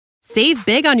Save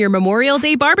big on your Memorial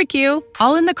Day barbecue,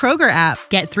 all in the Kroger app.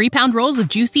 Get 3-pound rolls of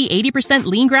juicy 80%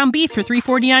 lean ground beef for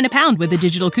 $3.49 a pound with a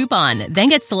digital coupon. Then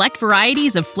get select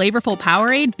varieties of flavorful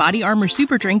Powerade, Body Armor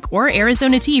Super Drink, or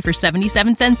Arizona tea for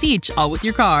 77 cents each, all with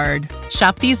your card.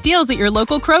 Shop these deals at your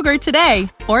local Kroger today,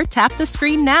 or tap the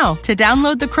screen now to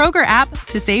download the Kroger app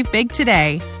to save big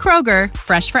today. Kroger,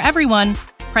 fresh for everyone.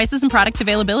 Prices and product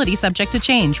availability subject to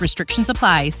change. Restrictions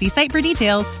apply. See site for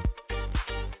details.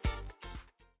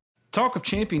 Talk of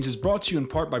Champions is brought to you in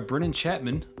part by Brennan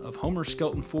Chapman of Homer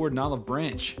Skelton Ford and Olive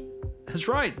Branch. That's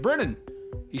right, Brennan.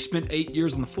 He spent 8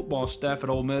 years on the football staff at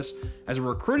Ole Miss as a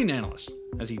recruiting analyst,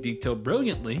 as he detailed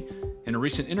brilliantly in a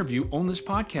recent interview on this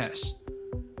podcast.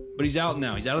 But he's out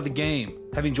now. He's out of the game,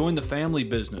 having joined the family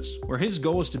business, where his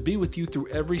goal is to be with you through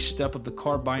every step of the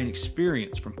car buying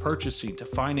experience, from purchasing to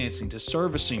financing to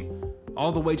servicing,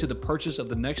 all the way to the purchase of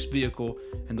the next vehicle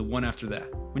and the one after that.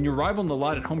 When you arrive on the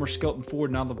lot at Homer Skelton Ford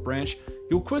and Olive Branch,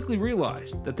 you'll quickly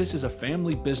realize that this is a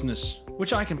family business,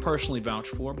 which I can personally vouch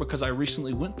for because I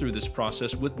recently went through this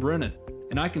process with Brennan.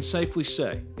 And I can safely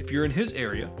say, if you're in his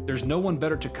area, there's no one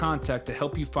better to contact to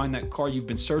help you find that car you've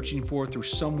been searching for through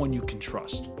someone you can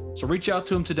trust. So reach out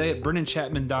to him today at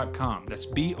BrennanChapman.com. That's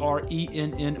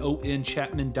BRENNON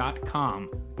Chapman.com.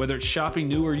 Whether it's shopping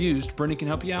new or used, Brennan can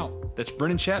help you out. That's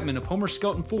Brennan Chapman of Homer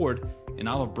Skelton Ford in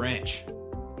Olive Branch.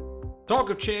 Talk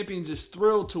of Champions is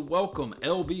thrilled to welcome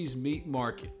LB's Meat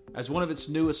Market as one of its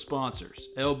newest sponsors.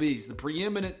 LB's, the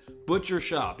preeminent butcher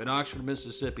shop in Oxford,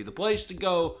 Mississippi, the place to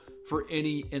go for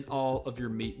any and all of your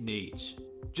meat needs.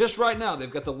 Just right now,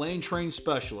 they've got the Lane Train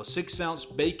Special, a 6-ounce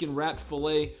bacon-wrapped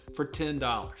filet for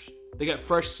 $10. They got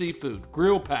fresh seafood,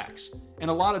 grill packs, and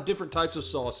a lot of different types of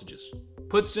sausages.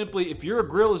 Put simply, if your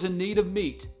grill is in need of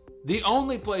meat, the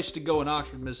only place to go in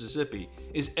Oxford, Mississippi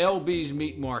is LB's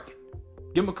Meat Market.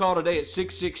 Give them a call today at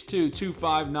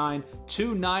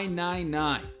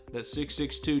 662-259-2999. That's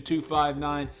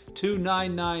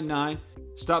 662-259-2999.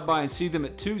 Stop by and see them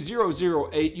at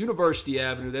 2008 University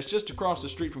Avenue. That's just across the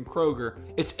street from Kroger.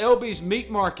 It's LB's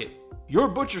Meat Market, your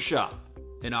butcher shop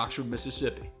in Oxford,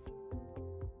 Mississippi.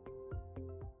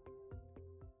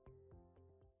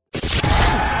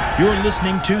 You're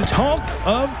listening to Talk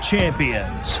of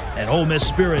Champions, an Ole Miss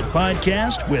Spirit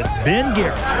podcast with Ben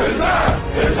Garrett. It's time!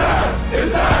 It's time!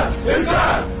 It's time! It's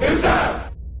time! It's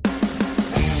time!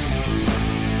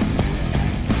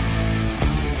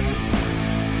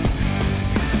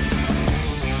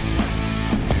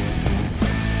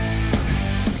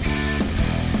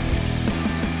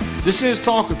 This is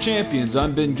Talk of Champions.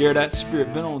 I'm Ben Garrett at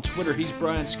Spirit Ben on Twitter. He's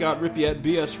Brian Scott Rippey at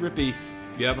BS Rippey.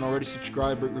 If you haven't already,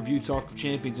 subscribe, rate, review Talk of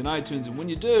Champions in iTunes, and when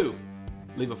you do,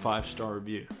 leave a 5-star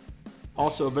review.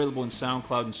 Also available in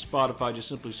SoundCloud and Spotify. Just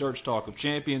simply search Talk of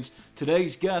Champions.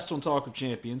 Today's guest on Talk of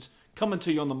Champions, coming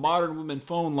to you on the Modern Women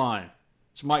phone line.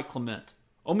 It's Mike Clement,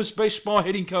 Ole Miss baseball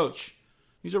hitting coach.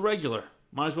 He's a regular.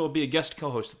 Might as well be a guest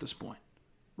co-host at this point.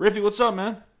 Rippey, what's up,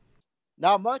 man?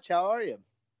 Not much. How are you?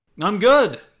 I'm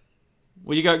good.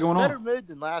 What you got going on? Better mood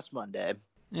than last Monday.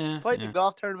 Yeah. Played the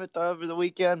golf tournament over the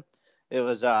weekend. It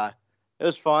was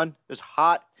fun. It was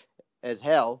hot as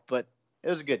hell, but it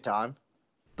was a good time.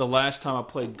 The last time I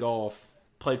played golf,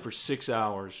 played for 6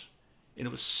 hours, and it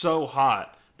was so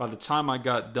hot. By the time I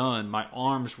got done, my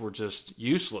arms were just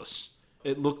useless.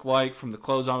 It looked like, from the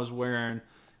clothes I was wearing,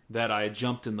 that I had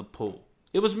jumped in the pool.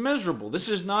 It was miserable. This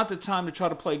is not the time to try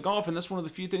to play golf, and that's one of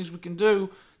the few things we can do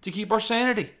to keep our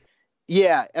sanity.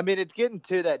 Yeah, I mean, it's getting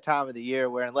to that time of the year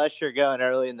where unless you're going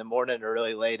early in the morning or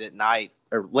really late at night,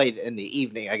 or late in the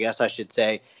evening, I guess I should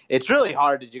say, it's really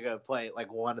hard to go play at like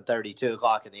 1:30, 2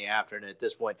 o'clock in the afternoon at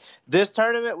this point. This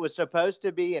tournament was supposed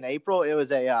to be in April. It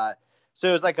was a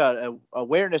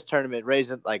awareness tournament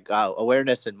raising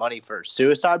awareness and money for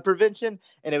suicide prevention,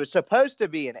 and it was supposed to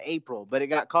be in April, but it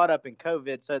got caught up in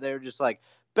COVID, so they were just like,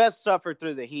 best suffer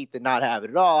through the heat than not have it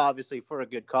at all, obviously for a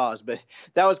good cause. But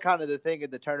that was kind of the thing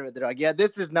of the tournament. They're like, yeah,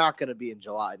 this is not going to be in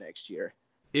July next year.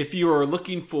 If you are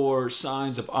looking for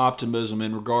signs of optimism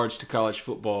in regards to college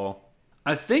football,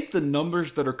 I think the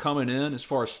numbers that are coming in as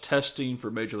far as testing for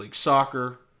Major League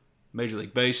Soccer, Major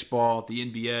League Baseball, the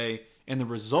NBA, and the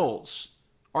results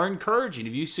are encouraging.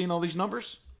 Have you seen all these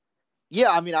numbers?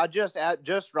 Yeah, I mean, I just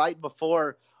right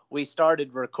before we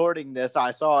started recording this,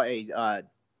 I saw a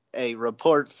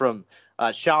report from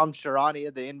Shams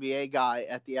Charania, the NBA guy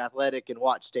at the Athletic and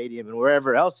Watch Stadium and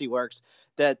wherever else he works,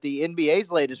 that the NBA's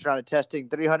latest round of testing,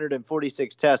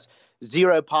 346 tests,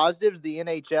 0 positives. The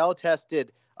NHL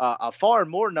tested a far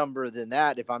more number than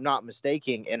that, if I'm not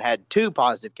mistaken, and had 2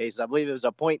 positive cases. I believe it was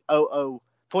a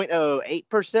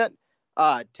 0.08%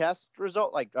 test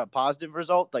result, like a positive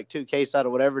result, like 2 cases out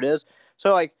of whatever it is.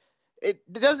 So, like,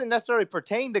 it doesn't necessarily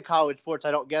pertain to college sports,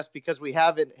 I don't guess, because we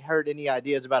haven't heard any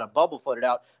ideas about a bubble floated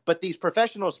out. But these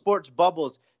professional sports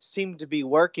bubbles seem to be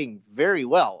working very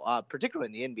well,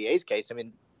 particularly in the NBA's case. I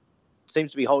mean, it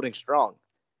seems to be holding strong.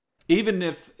 Even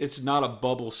if it's not a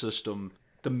bubble system,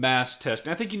 the mass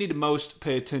testing, I think you need to most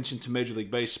pay attention to Major League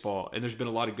Baseball, and there's been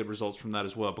a lot of good results from that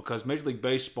as well, because Major League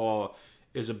Baseball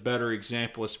is a better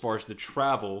example as far as the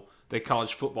travel that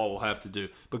college football will have to do.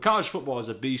 But college football is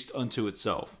a beast unto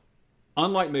itself.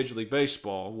 Unlike Major League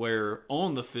Baseball, where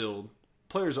on the field,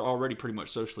 players are already pretty much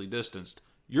socially distanced,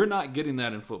 you're not getting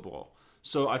that in football.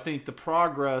 So I think the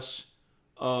progress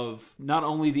of not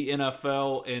only the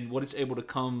NFL and what it's able to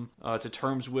come to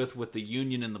terms with the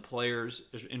union and the players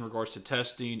in regards to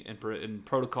testing and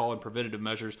protocol and preventative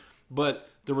measures, but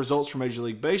the results from Major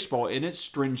League Baseball and its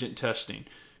stringent testing.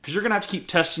 Because you're going to have to keep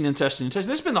testing and testing and testing.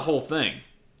 That's been the whole thing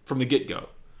from the get-go,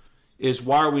 is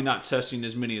why are we not testing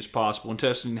as many as possible? And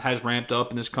testing has ramped up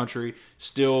in this country,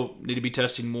 still need to be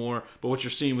testing more. But what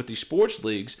you're seeing with these sports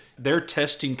leagues, they're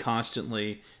testing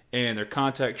constantly, and they're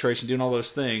contact tracing, doing all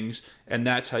those things, and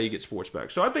that's how you get sports back.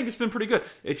 So I think it's been pretty good.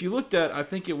 If you looked at, I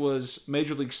think it was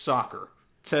Major League Soccer,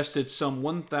 tested some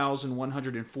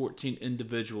 1,114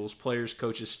 individuals, players,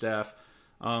 coaches, staff,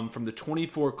 from the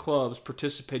 24 clubs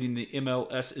participating in the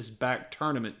MLS is Back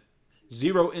tournament.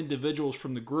 0 individuals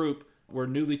from the group were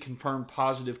newly confirmed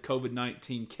positive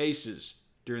COVID-19 cases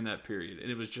during that period, and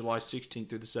it was July 16th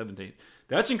through the 17th.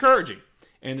 That's encouraging,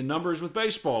 and the numbers with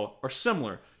baseball are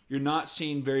similar. You're not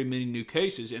seeing very many new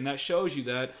cases, and that shows you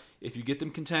that if you get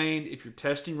them contained, if you're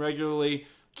testing regularly,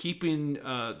 keeping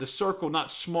the circle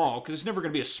not small, because it's never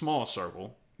going to be a small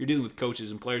circle. You're dealing with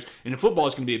coaches and players, and in football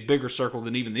it's going to be a bigger circle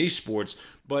than even these sports,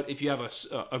 but if you have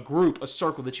a group, a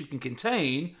circle that you can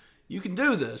contain, you can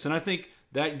do this, and I think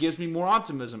that gives me more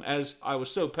optimism, as I was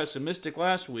so pessimistic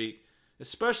last week,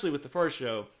 especially with the first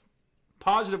show.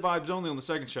 Positive vibes only on the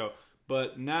second show,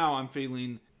 but now I'm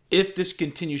feeling if this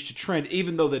continues to trend,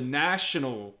 even though the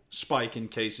national spike in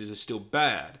cases is still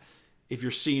bad, if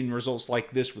you're seeing results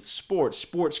like this with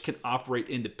sports can operate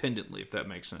independently, if that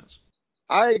makes sense.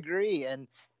 I agree, and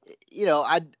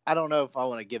I don't know if I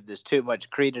want to give this too much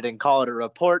credit and call it a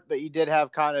report, but you did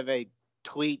have kind of a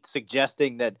tweet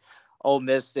suggesting that Ole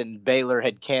Miss and Baylor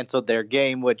had canceled their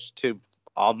game, which to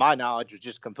all my knowledge was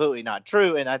just completely not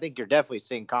true. And I think you're definitely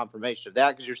seeing confirmation of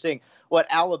that, because you're seeing what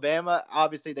Alabama,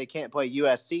 obviously they can't play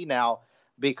USC now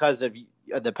because of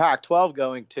the Pac-12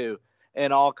 going to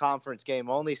an all-conference game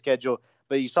only schedule.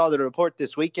 But you saw the report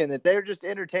this weekend that they're just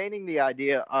entertaining the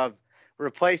idea of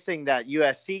replacing that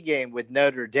USC game with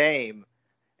Notre Dame.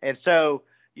 And so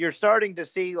you're starting to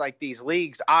see like these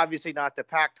leagues, obviously not the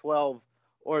Pac-12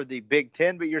 or the Big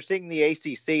Ten, but you're seeing the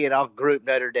ACC, and I'll group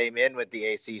Notre Dame in with the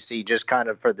ACC just kind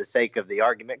of for the sake of the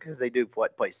argument, because they do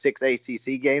play 6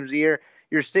 ACC games a year.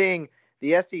 You're seeing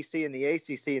the SEC and the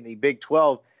ACC and the Big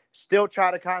 12 still try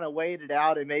to kind of wait it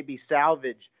out and maybe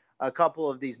salvage a couple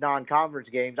of these non-conference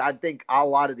games. I think a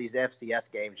lot of these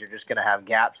FCS games, you're just going to have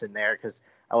gaps in there, because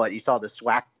you saw the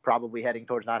SWAC probably heading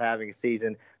towards not having a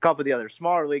season. A couple of the other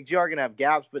smaller leagues, you are going to have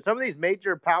gaps. But some of these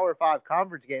major Power 5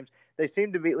 conference games, they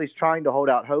seem to be at least trying to hold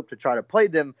out hope to try to play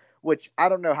them, which I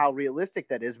don't know how realistic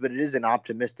that is, but it is an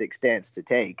optimistic stance to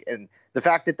take. And the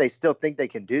fact that they still think they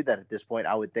can do that at this point,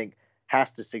 I would think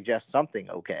has to suggest something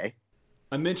okay.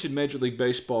 I mentioned Major League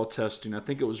Baseball testing. I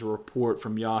think it was a report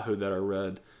from Yahoo that I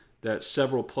read that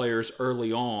several players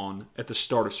early on at the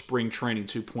start of spring training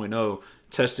 2.0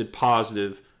 tested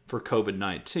positive for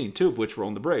COVID-19, 2 of which were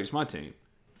on the Braves, my team,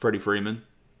 Freddie Freeman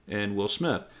and Will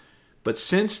Smith. But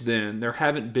since then, there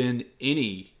haven't been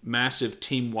any massive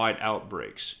team-wide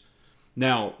outbreaks.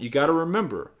 Now, you got to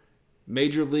remember,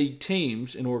 major league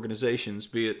teams and organizations,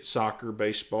 be it soccer,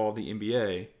 baseball, the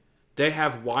NBA, they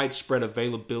have widespread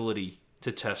availability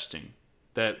to testing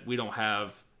that we don't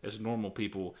have as normal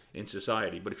people in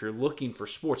society. But if you're looking for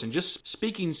sports, and just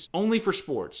speaking only for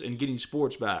sports and getting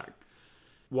sports back,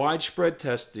 widespread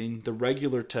testing, the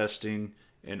regular testing,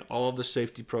 and all of the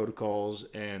safety protocols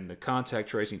and the contact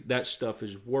tracing, that stuff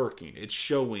is working. It's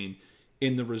showing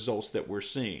in the results that we're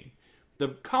seeing. The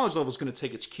college level is going to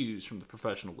take its cues from the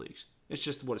professional leagues. It's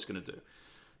just what it's going to do.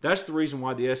 That's the reason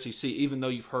why the SEC, even though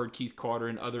you've heard Keith Carter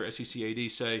and other SEC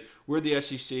ADs say, we're the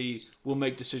SEC, we'll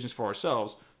make decisions for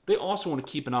ourselves, they also want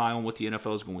to keep an eye on what the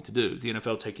NFL is going to do. The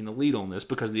NFL taking the lead on this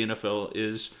because the NFL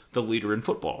is the leader in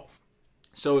football.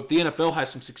 So if the NFL has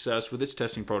some success with its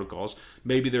testing protocols,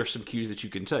 maybe there are some cues that you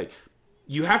can take.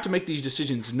 You have to make these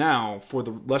decisions now for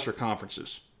the lesser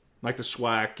conferences, like the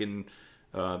SWAC, and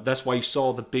that's why you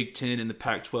saw the Big Ten and the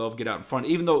Pac-12 get out in front.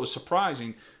 Even though it was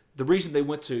surprising, the reason they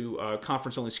went to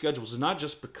conference-only schedules is not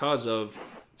just because of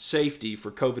safety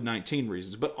for COVID-19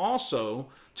 reasons, but also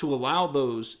to allow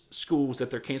those schools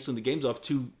that they're canceling the games off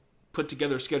to put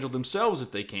together a schedule themselves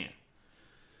if they can.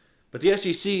 But the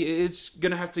SEC is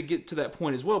going to have to get to that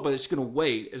point as well, but it's going to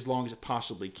wait as long as it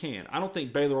possibly can. I don't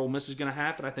think Baylor Ole Miss is going to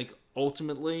happen. I think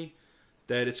ultimately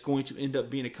that it's going to end up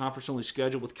being a conference-only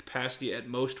schedule with capacity at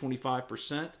most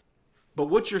 25%. But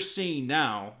what you're seeing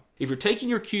now, if you're taking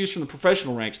your cues from the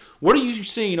professional ranks, what are you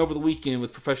seeing over the weekend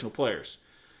with professional players?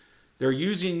 They're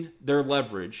using their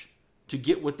leverage to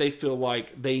get what they feel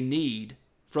like they need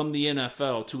from the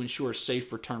NFL to ensure a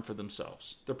safe return for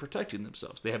themselves. They're protecting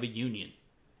themselves. They have a union.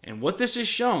 And what this has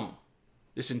shown,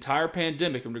 this entire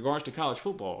pandemic in regards to college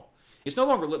football, it's no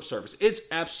longer lip service. It's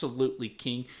absolutely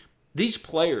king. These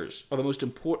players are the most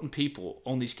important people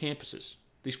on these campuses,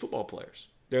 these football players.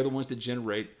 They're the ones that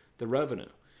generate the revenue.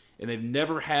 And they've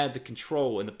never had the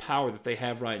control and the power that they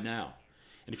have right now.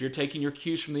 And if you're taking your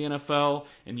cues from the NFL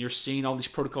and you're seeing all these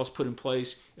protocols put in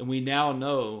place, and we now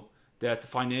know that the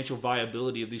financial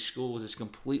viability of these schools is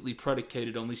completely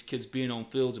predicated on these kids being on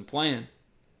fields and playing,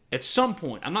 at some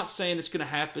point, I'm not saying it's going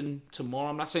to happen tomorrow.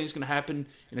 I'm not saying it's going to happen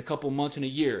in a couple months, in a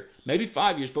year, maybe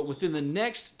 5 years, but within the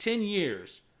next 10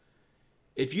 years,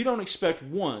 if you don't expect,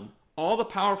 one, all the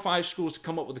Power 5 schools to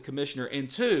come up with a commissioner, and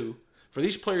two, for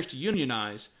these players to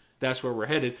unionize, that's where we're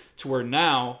headed, to where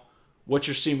now what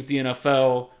you're seeing with the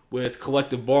NFL, with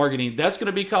collective bargaining, that's going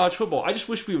to be college football. I just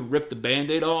wish we would rip the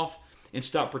Band-Aid off and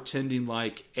stop pretending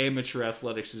like amateur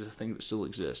athletics is a thing that still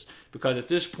exists. Because at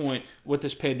this point, what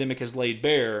this pandemic has laid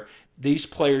bare, these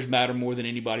players matter more than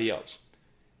anybody else.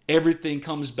 Everything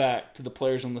comes back to the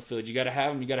players on the field. You got to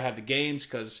have them. You got to have the games,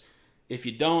 because if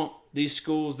you don't, these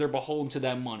schools, they're beholden to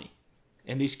that money.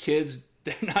 And these kids,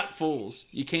 they're not fools.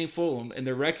 You can't fool them, and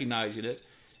they're recognizing it.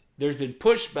 There's been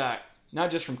pushback,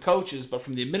 not just from coaches, but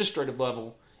from the administrative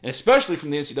level, and especially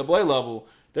from the NCAA level.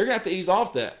 They're going to have to ease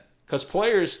off that, because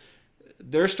players,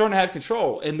 they're starting to have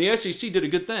control. And the SEC did a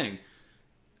good thing.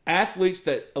 Athletes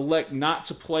that elect not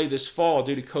to play this fall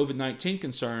due to COVID-19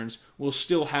 concerns will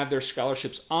still have their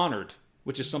scholarships honored,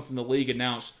 which is something the league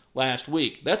announced last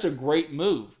week. That's a great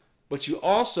move. But you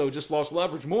also just lost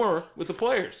leverage more with the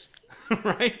players,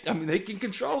 right? I mean, they can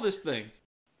control this thing.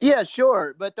 Yeah,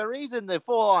 sure. But the reason the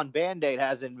full-on Band-Aid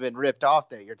hasn't been ripped off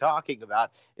that you're talking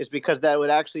about is because that would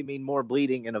actually mean more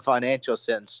bleeding in a financial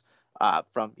sense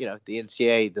from, the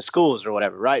NCAA, the schools or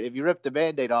whatever, right? If you rip the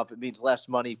Band-Aid off, it means less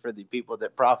money for the people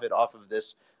that profit off of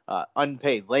this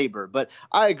unpaid labor. But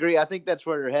I agree. I think that's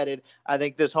where you're headed. I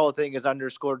think this whole thing has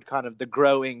underscored kind of the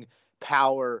growing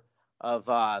power of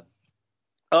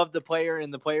the player,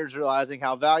 and the players realizing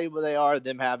how valuable they are,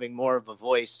 them having more of a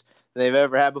voice than they've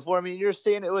ever had before. I mean, you're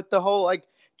seeing it with the whole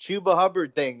Chuba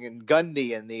Hubbard thing and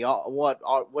Gundy and the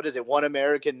what is it, One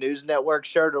American News Network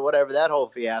shirt or whatever that whole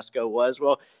fiasco was.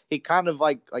 Well, he kind of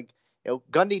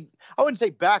Gundy, I wouldn't say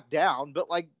back down, but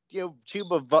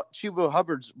Chuba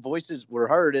Hubbard's voices were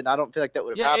heard, and I don't feel like that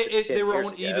would have happened. They were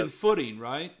on even footing,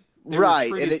 right? They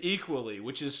right, were treated equally,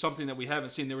 which is something that we haven't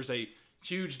seen. There was a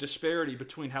huge disparity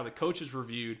between how the coaches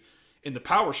reviewed in the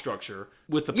power structure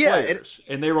with the players,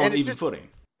 and they were on even footing.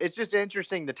 It's just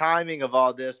interesting, the timing of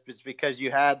all this. It's because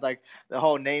you had the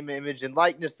whole name, image, and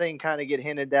likeness thing kind of get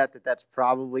hinted at that's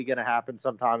probably going to happen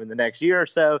sometime in the next year or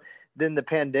so. Then the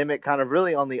pandemic kind of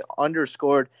really only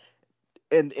underscored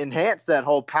and enhanced that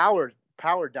whole power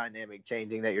dynamic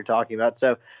changing that you're talking about.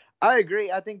 So I agree.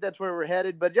 I think that's where we're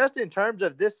headed. But just in terms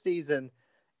of this season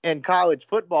and college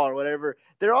football or whatever,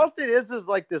 there also is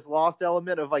this lost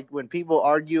element of when people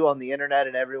argue on the internet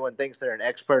and everyone thinks they're an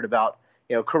expert about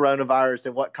coronavirus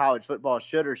and what college football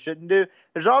should or shouldn't do.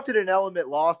 There's often an element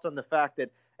lost on the fact that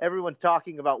everyone's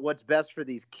talking about what's best for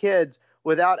these kids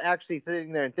without actually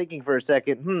sitting there and thinking for a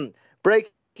second,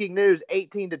 breaking news,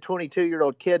 18 to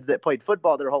 22-year-old kids that played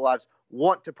football their whole lives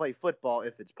want to play football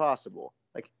if it's possible.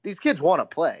 These kids want to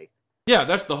play. Yeah,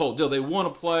 that's the whole deal. They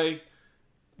want to play.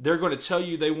 They're going to tell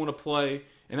you they want to play.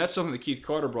 And that's something that Keith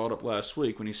Carter brought up last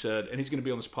week when he said, and he's going to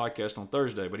be on this podcast on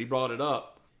Thursday, but he brought it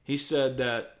up. He said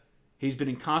that he's been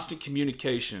in constant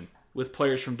communication with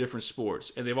players from different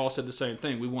sports, and they've all said the same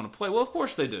thing. We want to play. Well, of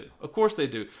course they do. Of course they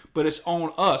do. But it's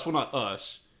on us. Well, not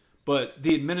us, but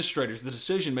the administrators, the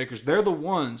decision makers. They're the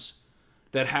ones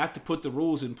that have to put the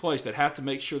rules in place, that have to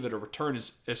make sure that a return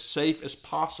is as safe as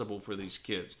possible for these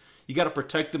kids. You got to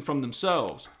protect them from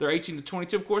themselves. They're 18 to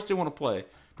 22. Of course they want to play,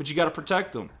 but you got to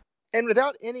protect them. And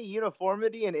without any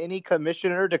uniformity and any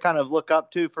commissioner to kind of look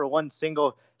up to for one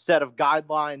single set of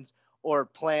guidelines or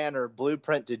plan or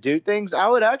blueprint to do things, I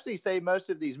would actually say most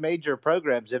of these major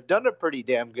programs have done a pretty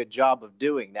damn good job of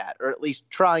doing that, or at least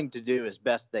trying to do as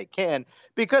best they can,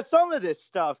 because some of this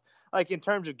stuff, like in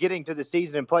terms of getting to the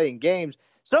season and playing games,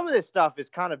 some of this stuff has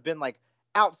kind of been like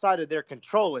outside of their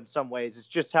control in some ways. It's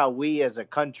just how we as a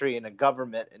country and a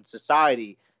government and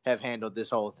society have handled this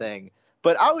whole thing.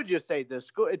 But I would just say the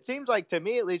school, it seems like to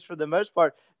me, at least for the most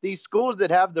part, these schools that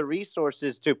have the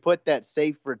resources to put that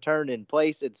safe return in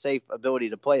place and safe ability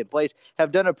to play in place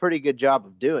have done a pretty good job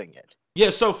of doing it.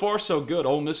 Yeah, so far so good.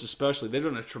 Ole Miss especially. They've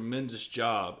done a tremendous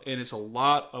job, and it's a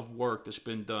lot of work that's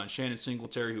been done. Shannon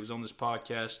Singletary, who was on this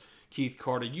podcast, Keith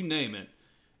Carter, you name it.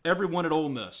 Everyone at Ole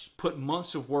Miss put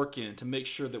months of work in to make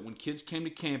sure that when kids came to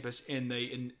campus and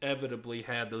they inevitably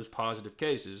had those positive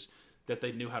cases, that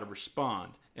they knew how to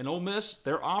respond. And Ole Miss,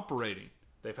 they're operating.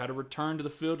 They've had to return to the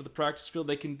field, to the practice field.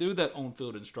 They can do that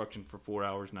on-field instruction for 4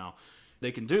 hours now.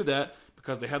 They can do that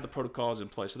because they have the protocols in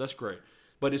place, so that's great.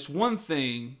 But it's one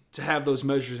thing to have those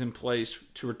measures in place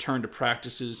to return to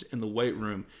practices in the weight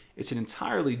room. It's an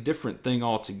entirely different thing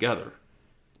altogether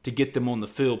to get them on the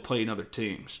field playing other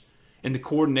teams. And the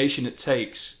coordination it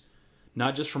takes,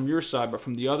 not just from your side, but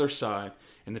from the other side,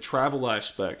 and the travel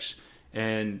aspects,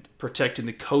 and protecting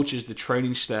the coaches, the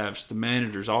training staffs, the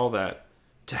managers, all that,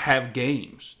 to have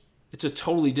games. It's a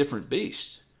totally different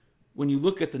beast. When you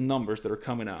look at the numbers that are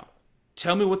coming out,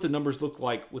 tell me what the numbers look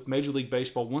like with Major League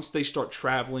Baseball once they start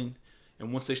traveling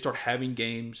and once they start having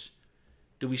games.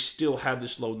 Do we still have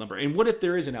this low number? And what if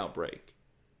there is an outbreak?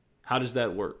 How does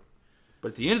that work? But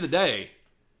at the end of the day,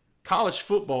 college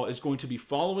football is going to be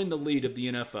following the lead of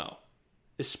the NFL,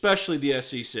 especially the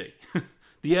SEC.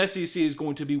 The SEC is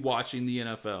going to be watching the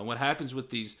NFL. And what happens with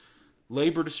these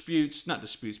labor disputes, not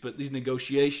disputes, but these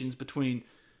negotiations between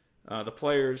the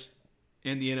players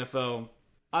and the NFL,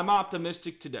 I'm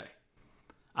optimistic today.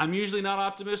 I'm usually not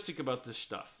optimistic about this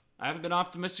stuff. I haven't been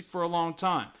optimistic for a long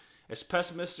time. As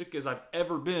pessimistic as I've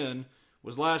ever been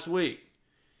was last week.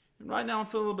 And right now I'm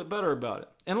feeling a little bit better about it.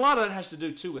 And a lot of that has to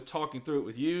do, too, with talking through it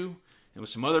with you and with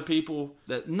some other people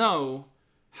that know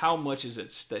how much is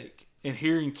at stake. And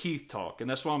hearing Keith talk. And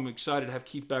that's why I'm excited to have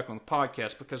Keith back on the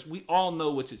podcast, because we all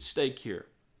know what's at stake here.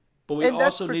 But we and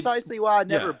that's also precisely why I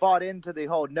never bought into the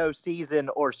whole no season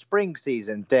or spring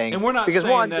season thing. And we're not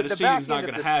saying that a season's not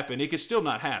going to happen. It could still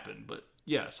not happen, but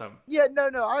yes.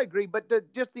 No, I agree. But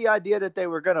just the idea that they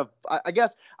were going to, I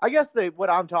guess what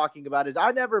I'm talking about is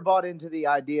I never bought into the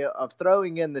idea of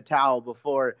throwing in the towel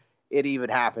before it even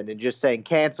happened and just saying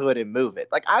cancel it and move it.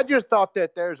 Like, I just thought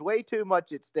that there's way too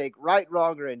much at stake, right,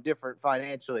 wrong, or indifferent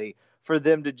financially, for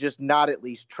them to just not at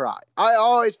least try. I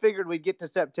always figured we'd get to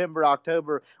September,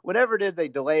 October, whenever it is they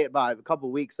delay it by a couple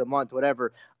weeks, a month,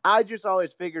 whatever. I just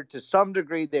always figured to some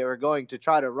degree they were going to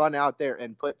try to run out there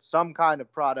and put some kind of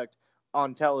product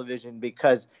on television,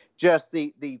 because just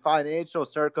the financial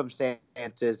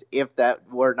circumstances, if that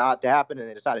were not to happen and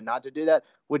they decided not to do that,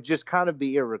 would just kind of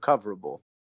be irrecoverable.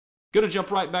 Going to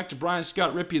jump right back to Brian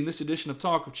Scott Rippey in this edition of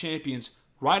Talk of Champions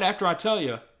right after I tell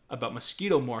you about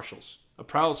Mosquito Marshals, a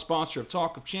proud sponsor of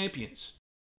Talk of Champions.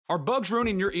 Are bugs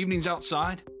ruining your evenings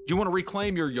outside? Do you want to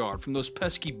reclaim your yard from those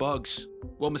pesky bugs?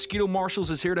 Well, Mosquito Marshals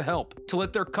is here to help, to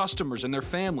let their customers and their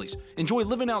families enjoy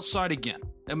living outside again.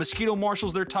 At Mosquito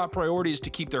Marshals, their top priority is to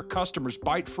keep their customers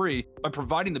bite-free by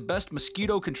providing the best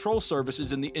mosquito control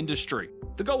services in the industry.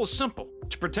 The goal is simple: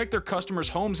 to protect their customers'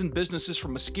 homes and businesses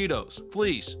from mosquitoes,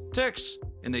 fleas, ticks,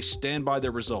 and they stand by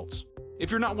their results. If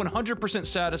you're not 100%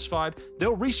 satisfied,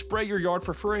 they'll respray your yard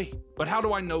for free. But how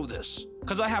do I know this?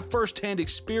 Because I have first-hand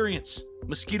experience.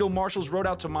 Mosquito Marshals rode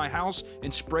out to my house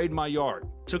and sprayed my yard.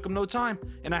 Took them no time,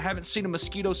 and I haven't seen a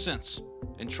mosquito since.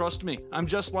 And trust me, I'm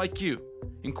just like you.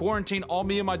 In quarantine, all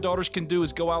me and my daughters can do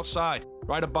is go outside,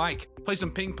 ride a bike, play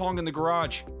some ping pong in the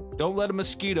garage. Don't let a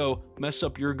mosquito mess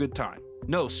up your good time.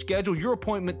 No, schedule your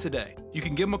appointment today. You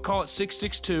can give them a call at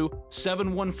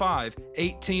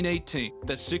 662-715-1818.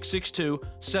 That's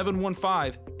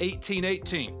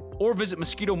 662-715-1818. Or visit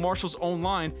Mosquito Marshals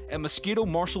online at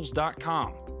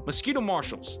mosquitomarshals.com. Mosquito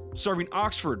Marshals, serving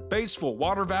Oxford, Batesville,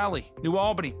 Water Valley, New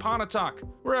Albany, Pontotoc,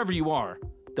 wherever you are,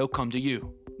 they'll come to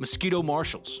you. Mosquito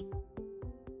Marshals.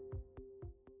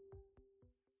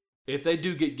 If they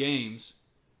do get games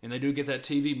and they do get that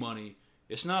TV money,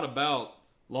 it's not about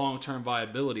long-term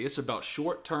viability. It's about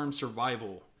short-term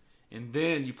survival. And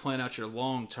then you plan out your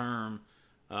long-term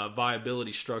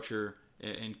viability structure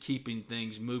and keeping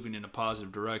things moving in a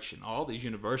positive direction. All these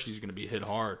universities are going to be hit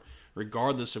hard,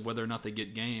 regardless of whether or not they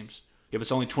get games. If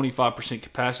it's only 25%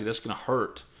 capacity, that's going to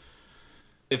hurt.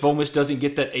 If Ole Miss doesn't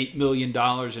get that $8 million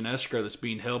in escrow that's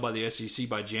being held by the SEC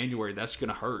by January, that's going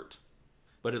to hurt.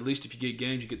 But at least if you get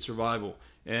games, you get survival.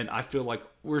 And I feel like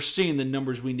we're seeing the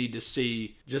numbers we need to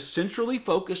see, just centrally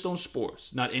focused on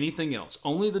sports, not anything else.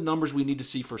 Only the numbers we need to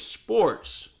see for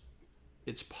sports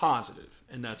it's positive,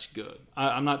 and that's good.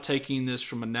 I'm not taking this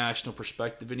from a national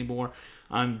perspective anymore.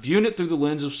 I'm viewing it through the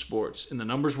lens of sports and the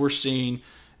numbers we're seeing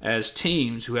as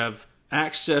teams who have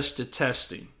access to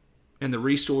testing and the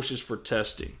resources for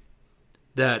testing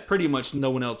that pretty much no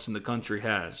one else in the country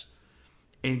has.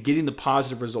 And getting the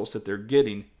positive results that they're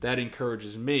getting, that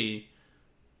encourages me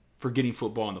for getting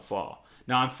football in the fall.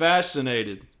 Now, I'm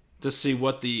fascinated to see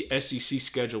what the SEC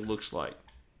schedule looks like.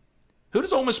 Who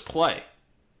does Ole Miss play?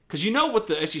 Because you know what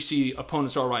the SEC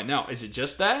opponents are right now. Is it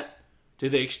just that? Do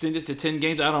they extend it to 10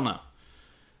 games? I don't know.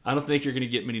 I don't think you're going to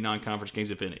get many non-conference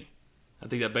games, if any. I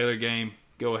think that Baylor game,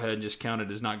 go ahead and just count it,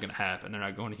 is not going to happen. They're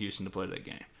not going to Houston to play that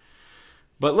game.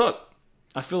 But look,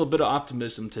 I feel a bit of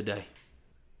optimism today.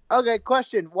 Okay,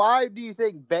 question. Why do you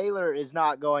think Baylor is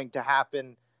not going to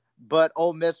happen, but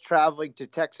Ole Miss traveling to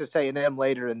Texas A&M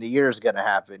later in the year is going to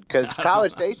happen? Because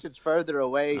College Station's further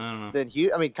away than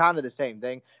Houston. I mean, kind of the same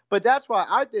thing. But that's why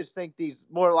I just think these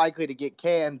more likely to get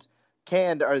canned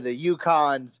are the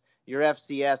UConns, your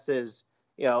FCSs,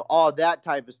 all that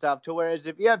type of stuff. To whereas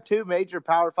if you have two major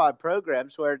Power 5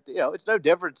 programs where, it's no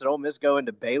difference that Ole Miss going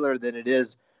to Baylor than it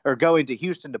is, or going to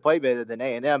Houston to play Baylor than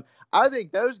A&M. I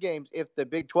think those games, if the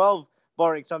Big 12,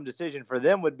 barring some decision for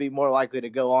them, would be more likely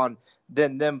to go on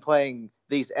than them playing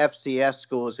these FCS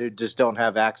schools who just don't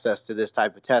have access to this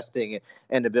type of testing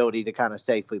and ability to kind of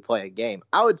safely play a game.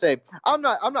 I would say I'm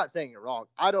not saying you're wrong.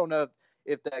 I don't know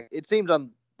if that. It seems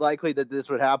unlikely that this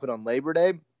would happen on Labor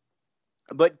Day,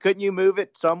 but couldn't you move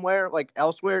it somewhere like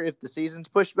elsewhere if the season's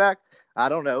pushed back? I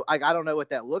don't know. I don't know what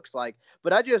that looks like,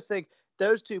 but I just think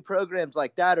those two programs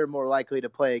like that are more likely to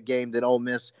play a game than Ole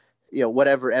Miss,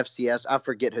 whatever FCS. I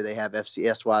forget who they have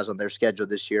FCS-wise on their schedule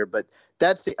this year, but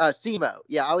that's SEMO.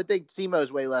 Yeah, I would think SEMO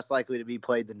is way less likely to be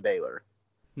played than Baylor.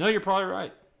 No, you're probably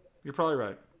right.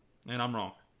 And I'm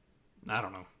wrong. I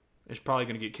don't know. It's probably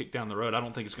going to get kicked down the road. I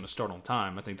don't think it's going to start on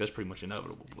time. I think that's pretty much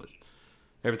inevitable. But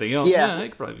everything else, it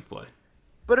could probably be played.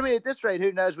 But, I mean, at this rate,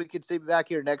 who knows? We could see back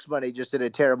here next Monday just in a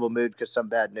terrible mood because some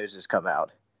bad news has come out.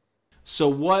 So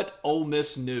what Ole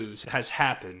Miss news has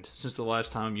happened since the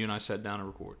last time you and I sat down and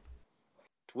recorded?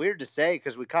 It's weird to say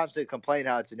because we constantly complain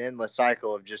how it's an endless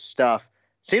cycle of just stuff.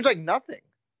 Seems like nothing.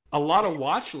 A lot of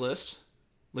watch lists.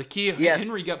 Lakia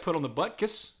Henry got put on the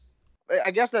butkus. I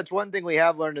guess that's one thing we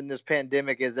have learned in this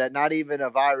pandemic is that not even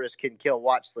a virus can kill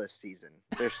watch list season.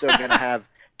 They're still going to have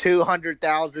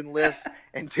 200,000 lists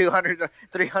and 300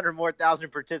 more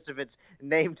thousand participants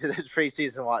named to this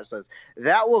preseason watch list.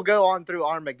 That will go on through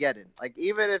Armageddon. Like,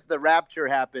 even if the rapture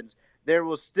happens, there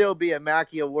will still be a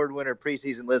Mackey Award winner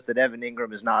preseason list that Evan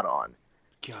Ingram is not on.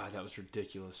 God, that was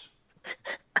ridiculous.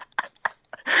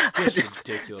 Just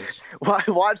ridiculous.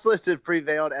 Watch lists have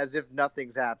prevailed as if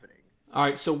nothing's happening. All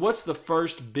right, so what's the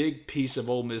first big piece of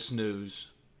Ole Miss news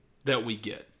that we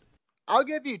get? I'll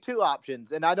give you two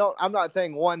options, and I'm not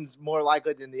saying one's more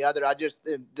likely than the other. I just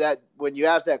that when you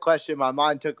asked that question, my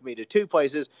mind took me to two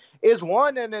places. Is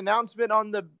one an announcement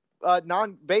on the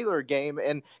non-Baylor game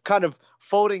and kind of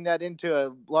folding that into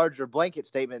a larger blanket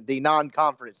statement, the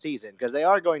non-conference season, because they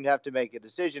are going to have to make a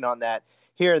decision on that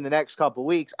here in the next couple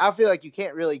weeks. I feel like you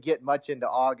can't really get much into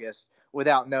August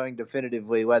without knowing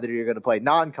definitively whether you're going to play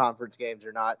non-conference games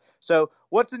or not. So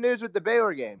what's the news with the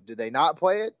Baylor game? Do they not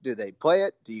play it? Do they play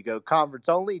it? Do you go conference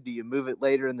only? Do you move it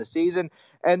later in the season?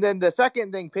 And then the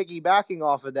second thing, piggybacking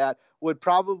off of that, would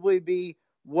probably be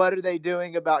what are they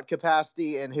doing about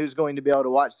capacity and who's going to be able to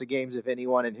watch the games, if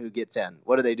anyone, and who gets in?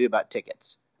 What do they do about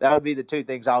tickets? That would be the two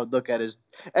things I would look at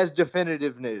as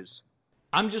definitive news.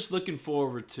 I'm just looking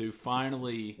forward to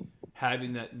finally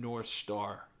having that North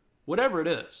Star, whatever it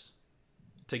is,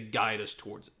 to guide us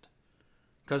towards it.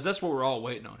 Because that's what we're all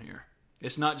waiting on here.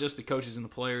 It's not just the coaches and the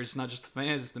players. It's not just the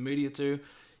fans. It's the media too.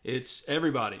 It's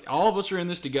everybody. All of us are in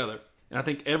this together. And I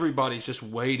think everybody's just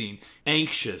waiting,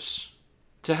 anxious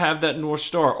to have that North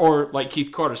Star. Or like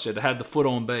Keith Carter said, to have the foot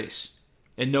on base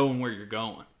and knowing where you're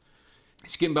going.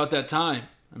 It's getting about that time.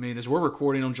 I mean, as we're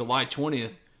recording on July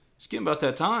 20th, it's getting about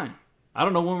that time. I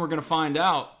don't know when we're going to find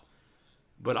out.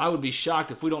 But I would be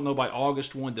shocked if we don't know by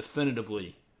August 1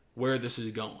 definitively where this is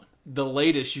going. The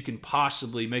latest you can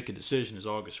possibly make a decision is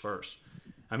August 1st.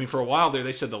 I mean, for a while there,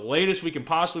 they said the latest we can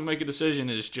possibly make a decision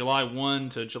is July 1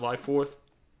 to July 4th.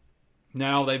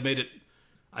 Now they've made it,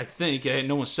 I think,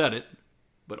 no one said it,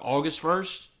 but August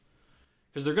 1st?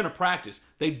 Because they're going to practice.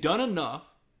 They've done enough,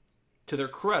 to their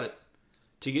credit,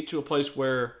 to get to a place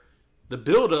where the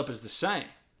build-up is the same.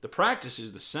 The practice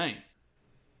is the same.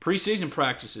 Preseason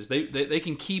practices, they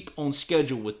can keep on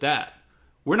schedule with that.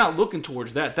 We're not looking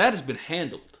towards that. That has been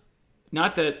handled.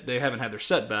 Not that they haven't had their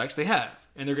setbacks. They have.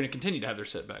 And they're going to continue to have their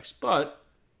setbacks. But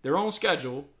they're on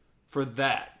schedule for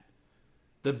that.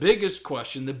 The biggest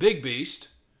question, the big beast,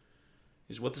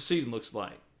 is what the season looks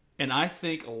like. And I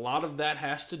think a lot of that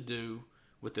has to do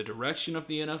with the direction of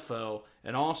the NFL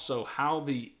and also how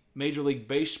the Major League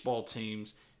Baseball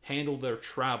teams handle their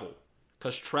travel.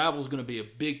 Because travel is going to be a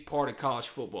big part of college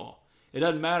football. It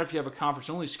doesn't matter if you have a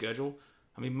conference-only schedule.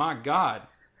 I mean, my God,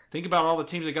 think about all the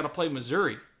teams that got to play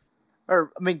Missouri.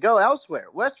 Or, I mean, go elsewhere.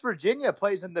 West Virginia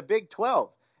plays in the Big 12.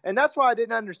 And that's why I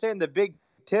didn't understand the Big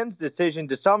Ten's decision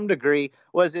to some degree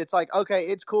was it's like, okay,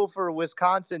 it's cool for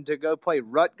Wisconsin to go play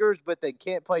Rutgers, but they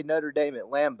can't play Notre Dame at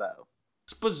Lambeau.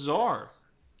 It's bizarre.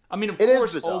 I mean, of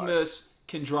course, Ole Miss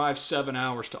can drive 7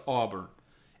 hours to Auburn.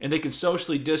 And they can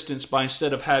socially distance by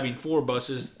instead of having 4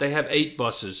 buses, they have 8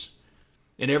 buses.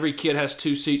 And every kid has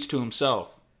 2 seats to himself.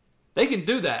 They can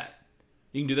do that.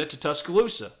 You can do that to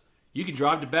Tuscaloosa. You can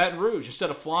drive to Baton Rouge instead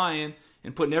of flying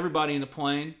and putting everybody in the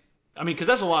plane. I mean, because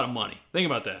that's a lot of money. Think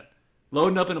about that.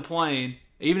 Loading up in a plane,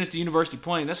 even if it's the university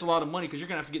plane, that's a lot of money because you're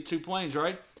going to have to get 2 planes,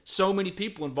 right? So many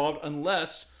people involved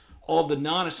unless all of the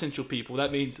non-essential people,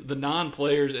 that means the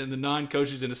non-players and the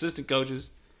non-coaches and assistant coaches,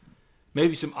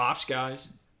 maybe some ops guys,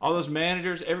 all those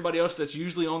managers, everybody else that's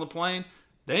usually on the plane,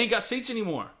 they ain't got seats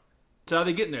anymore. So how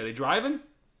they getting there? They driving?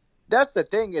 That's the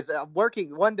thing is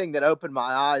working. One thing that opened my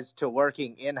eyes to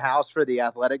working in-house for the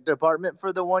athletic department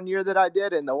for the 1 year that I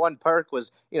did. And the one perk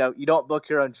was, you don't book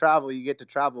your own travel. You get to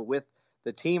travel with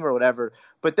the team or whatever.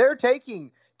 But they're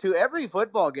taking to every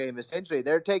football game, essentially,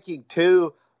 they're taking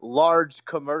 2 large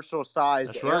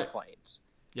commercial-sized airplanes.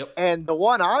 Yep. And the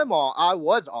one I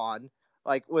was on,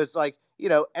 was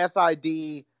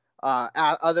SID,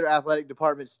 other athletic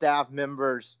department staff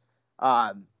members.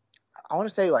 I want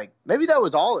to say maybe that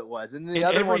was all it was, and the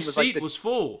other one was every seat was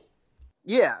full.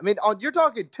 Yeah, I mean, you're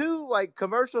talking 2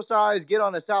 commercial size, get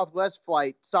on a Southwest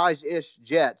flight size-ish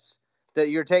jets that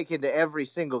you're taking to every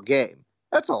single game.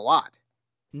 That's a lot.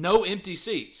 No empty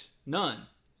seats, none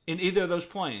in either of those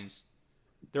planes.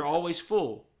 They're always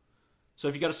full. So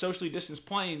if you got to socially distance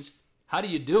planes, how do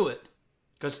you do it?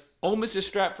 Because Ole Miss is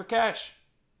strapped for cash.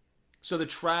 So the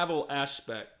travel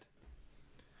aspect.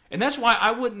 And that's why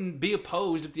I wouldn't be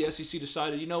opposed if the SEC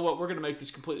decided, you know what, we're going to make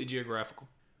this completely geographical.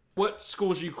 What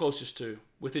schools are you closest to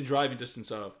within driving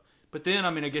distance of? But then,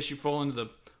 I guess you fall into the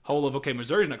hole of, okay,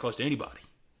 Missouri's not close to anybody.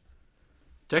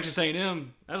 Texas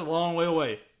A&M, that's a long way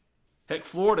away. Heck,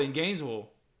 Florida and Gainesville,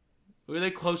 who are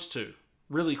they close to?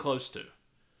 Really close to.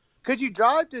 Could you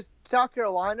drive to South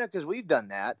Carolina? Because we've done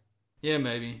that. Yeah,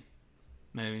 maybe.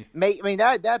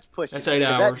 That's pushing. That's 8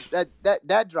 hours.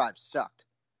 That drive sucked.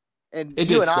 And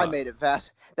I made it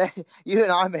fast. You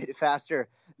and I made it faster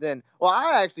than. Well,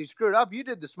 I actually screwed up. You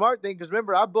did the smart thing because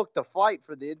remember I booked the flight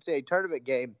for the NCAA tournament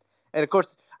game, and of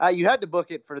course you had to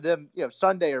book it for them,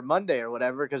 Sunday or Monday or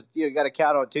whatever because you got to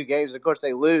count on 2 games. Of course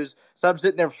they lose, so I'm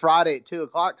sitting there Friday at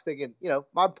 2:00 thinking,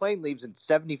 my plane leaves in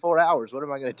 74 hours. What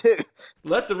am I going to do?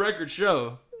 Let the record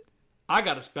show, I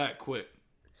got us back quick.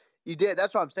 You did.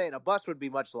 That's what I'm saying. A bus would be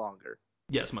much longer.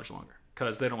 Yes, much longer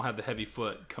because they don't have the heavy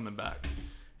foot coming back.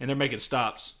 And they're making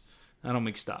stops. I don't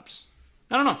make stops.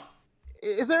 I don't know.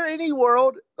 Is there any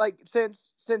world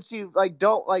since you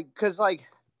don't because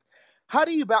how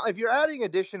do you balance if you're adding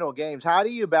additional games? How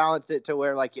do you balance it to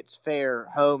where it's fair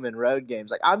home and road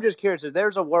games? I'm just curious if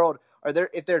there's a world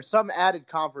if there's some added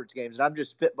conference games, and I'm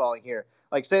just spitballing here.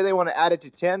 Say they want to add it to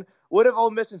 10. What if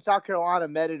Ole Miss and South Carolina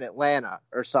met in Atlanta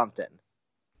or something?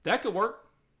 That could work.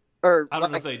 Or I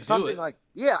don't know if they do something it.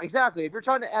 Yeah, exactly. If you're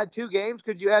trying to add 2 games,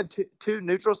 could you add 2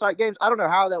 neutral site games? I don't know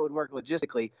how that would work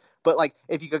logistically, but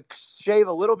if you could shave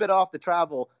a little bit off the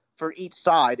travel for each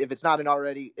side, if it's not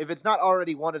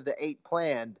already one of the 8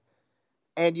 planned,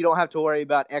 and you don't have to worry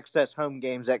about excess home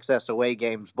games, excess away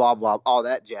games, blah blah, all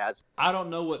that jazz. I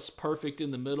don't know what's perfect in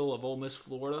the middle of Ole Miss,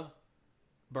 Florida,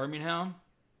 Birmingham,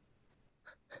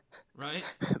 right?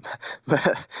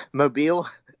 Mobile.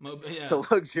 Yeah. The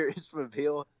luxurious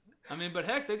Mobile. But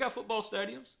heck, they got football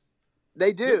stadiums.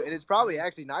 They do, and it's probably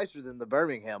actually nicer than the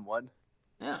Birmingham one.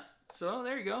 Yeah. So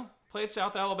there you go. Play at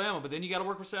South Alabama, but then you got to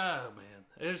work with. Oh man,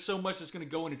 there's so much that's going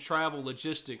to go into travel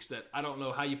logistics that I don't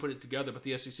know how you put it together. But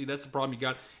the SEC, that's the problem you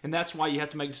got, and that's why you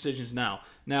have to make decisions now.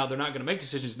 Now they're not going to make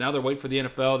decisions now. They're waiting for the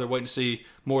NFL. They're waiting to see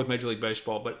more with Major League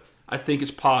Baseball. But I think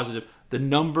it's positive. The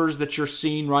numbers that you're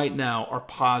seeing right now are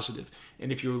positive.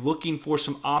 And if you're looking for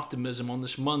some optimism on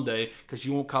this Monday because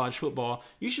you want college football,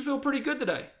 you should feel pretty good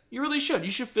today. You really should. You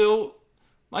should feel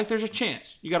like there's a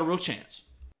chance. You got a real chance.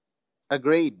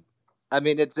 Agreed.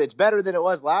 It's better than it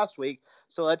was last week.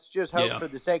 So let's just hope for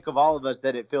the sake of all of us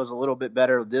that it feels a little bit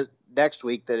better this next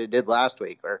week than it did last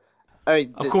week.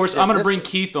 Of course, I'm going to bring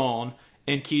Keith on,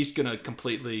 and Keith's going to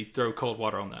completely throw cold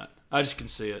water on that. I just can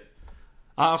see it.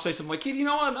 I'll say something like, kid, you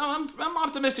know what? I'm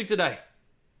optimistic today.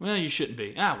 Well, you shouldn't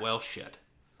be. Well, shit.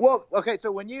 Well, okay,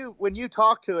 so when you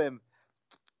talk to him,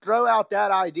 throw out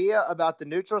that idea about the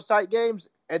neutral site games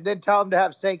and then tell him to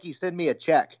have Sankey send me a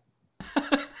check.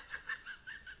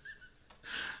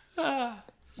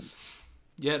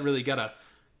 You hadn't really got a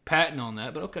patent on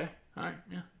that, but okay. All right,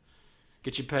 yeah.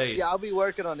 Get you paid. Yeah, I'll be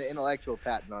working on the intellectual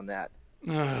patent on that.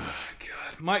 Oh, God.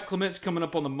 Mike Clement's coming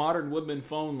up on the Modern Woodman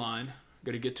phone line.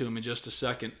 Going to get to him in just a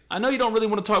second. I know you don't really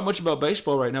want to talk much about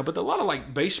baseball right now, but there are a lot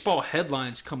of baseball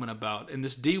headlines coming about. And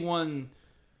this D1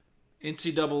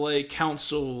 NCAA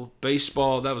Council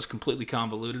baseball, that was completely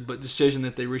convoluted, but decision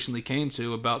that they recently came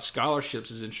to about scholarships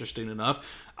is interesting enough.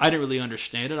 I didn't really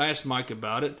understand it. I asked Mike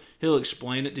about it. He'll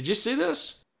explain it. Did you see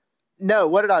this? No,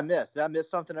 what did I miss? Did I miss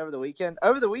something over the weekend?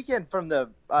 Over the weekend Wow.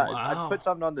 I put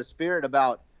something on the Spirit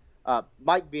about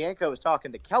Mike Bianco was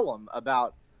talking to Kellum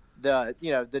about the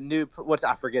new,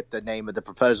 I forget the name of the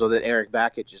proposal that Eric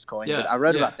Bakich is coined, but I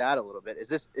read about that a little bit. Is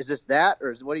this that,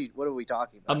 or what are we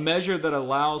talking about? A measure that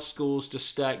allows schools to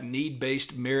stack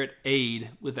need-based merit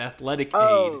aid with athletic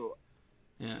aid.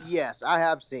 Yeah. Yes, I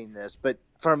have seen this, but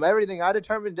from everything I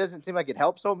determined, it doesn't seem like it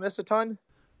helps Ole Miss a ton.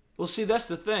 Well, see, that's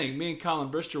the thing. Me and Colin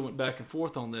Brister went back and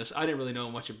forth on this. I didn't really know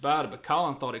much about it, but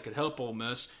Colin thought it could help Ole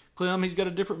Miss. Clem, he's got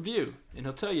a different view, and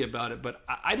he'll tell you about it, but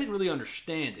I didn't really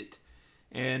understand it.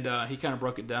 And he kind of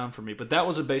broke it down for me. But that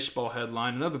was a baseball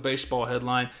headline. Another baseball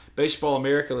headline, Baseball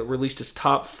America released its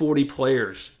top 40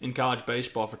 players in college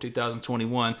baseball for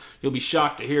 2021. You'll be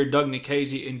shocked to hear Doug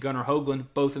Nikhazy and Gunnar Hoagland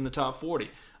both in the top 40.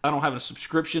 I don't have a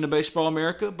subscription to Baseball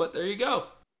America, but there you go.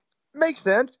 Makes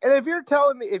sense. And if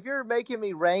you're making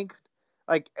me rank,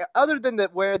 other than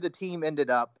where the team ended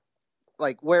up,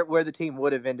 where the team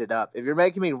would have ended up, if you're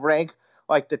making me rank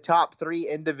the top 3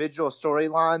 individual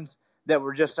storylines that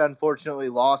were just unfortunately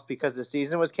lost because the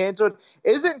season was canceled,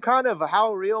 isn't kind of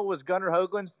how real was Gunnar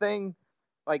Hoagland's thing,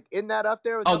 in that up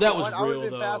there? That was real,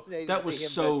 though. That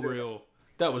was so real.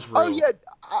 That was real. Oh, yeah.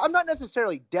 I'm not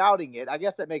necessarily doubting it. I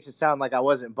guess that makes it sound like I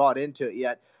wasn't bought into it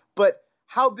yet. But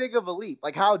how big of a leap?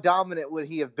 How dominant would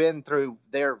he have been through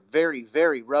their very,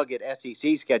 very rugged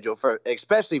SEC schedule,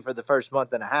 especially for the first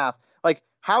month and a half?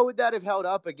 How would that have held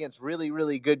up against really,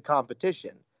 really good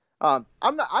competition? I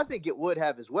think it would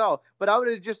have as well, but I would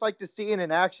have just liked to see it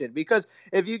in action, because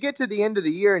if you get to the end of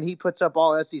the year and he puts up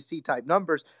all SEC type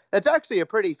numbers, that's actually a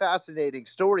pretty fascinating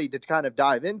story to kind of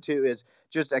dive into. Is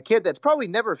just a kid that's probably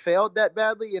never failed that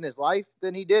badly in his life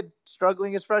than he did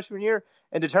struggling his freshman year,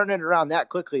 and to turn it around that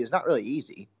quickly is not really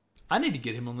easy. I need to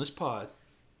get him on this pod.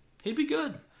 He'd be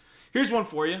good. Here's one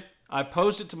for you. I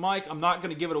posed it to Mike. I'm not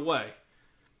going to give it away.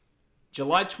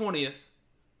 July 20th,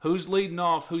 who's leading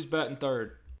off? Who's batting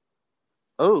third?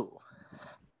 Oh,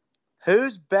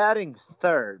 who's batting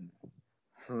third?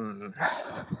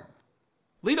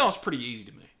 Leadoff's pretty easy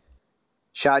to me.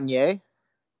 Chanier?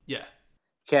 Yeah.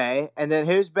 Okay, and then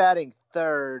who's batting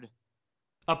third?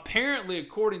 Apparently,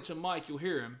 according to Mike, you'll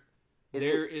hear him,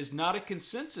 there is not a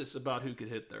consensus about who could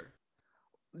hit third.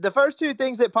 The first 2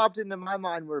 things that popped into my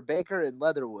mind were Baker and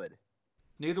Leatherwood.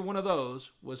 Neither one of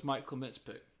those was Mike Clement's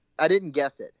pick. I didn't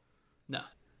guess it. No.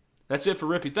 That's it for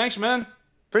Rippy. Thanks, man.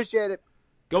 Appreciate it.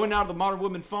 Going now to the Modern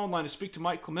Woodman phone line to speak to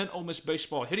Mike Clement, Ole Miss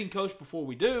baseball hitting coach. Before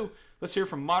we do, let's hear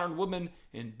from Modern Woodman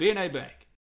in B&A Bank.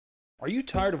 Are you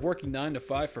tired of working 9 to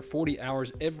 5 for 40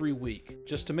 hours every week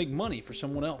just to make money for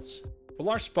someone else? Well,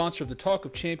 our sponsor of the Talk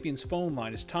of Champions phone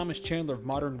line is Thomas Chandler of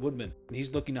Modern Woodman, and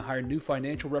he's looking to hire new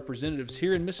financial representatives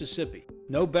here in Mississippi.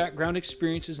 No background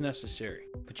experience is necessary,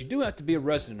 but you do have to be a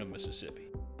resident of Mississippi.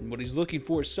 And what he's looking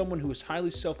for is someone who is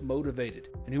highly self-motivated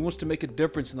and who wants to make a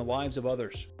difference in the lives of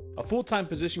others. A full-time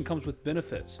position comes with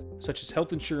benefits, such as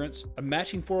health insurance, a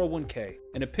matching 401k,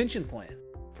 and a pension plan.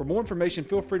 For more information,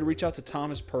 feel free to reach out to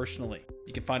Thomas personally.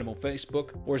 You can find him on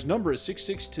Facebook, or his number is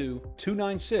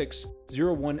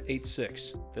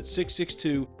 662-296-0186. That's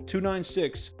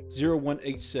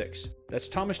 662-296-0186. That's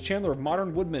Thomas Chandler of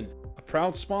Modern Woodman, a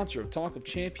proud sponsor of Talk of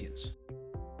Champions.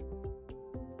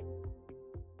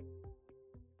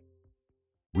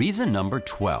 Reason number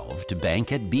 12 to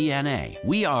bank at B&A.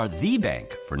 We are the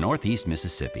bank for Northeast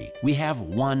Mississippi. We have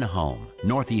one home,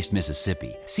 Northeast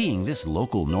Mississippi. Seeing this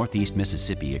local Northeast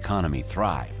Mississippi economy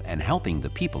thrive and helping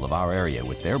the people of our area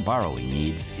with their borrowing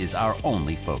needs is our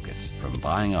only focus. From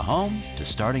buying a home to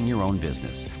starting your own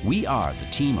business, we are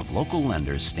the team of local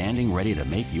lenders standing ready to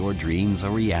make your dreams a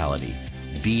reality.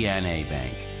 B&A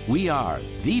Bank. We are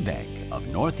the bank of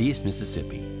Northeast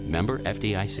Mississippi. Member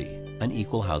FDIC, an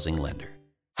equal housing lender.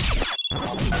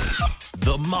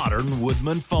 The Modern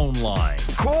Woodman phone line.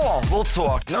 Cool, we'll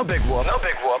talk. No big whoop.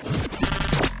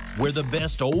 where the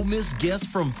best Ole Miss guests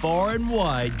from far and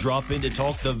wide drop in to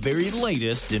talk the very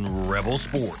latest in Rebel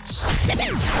sports.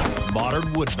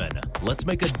 Modern Woodmen, let's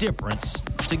make a difference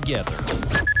together.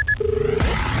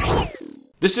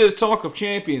 This is Talk of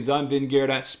Champions. I'm Ben Garrett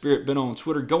at Spirit Ben on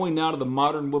Twitter. Going now to the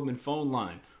Modern Woodmen phone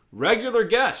line. Regular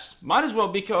guest, might as well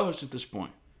be co-host at this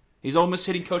point. He's Ole Miss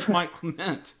hitting coach Mike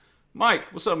Clement. Mike,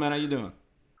 what's up, man? How you doing?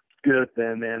 Good,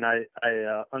 Ben, man. I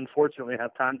unfortunately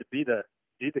have time to be the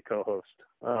co-host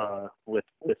with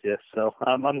you, so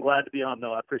I'm glad to be on.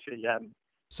 Though I appreciate you having me.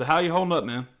 So how you holding up,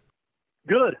 man?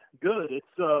 Good. It's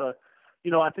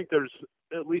I think there's,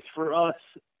 at least for us,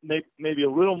 maybe a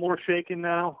little more shaken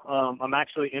now. I'm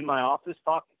actually in my office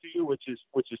talking to you, which is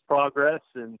progress,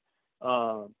 and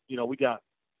we got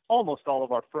almost all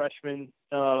of our freshmen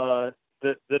that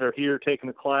are here taking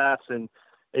the class and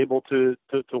able to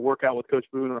work out with Coach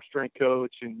Boone, our strength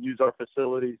coach, and use our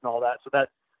facilities and all that. So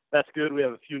that's good. We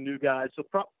have a few new guys,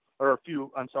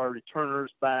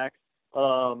 returners back.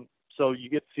 So you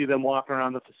get to see them walking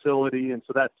around the facility, and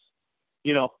so that's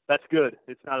good.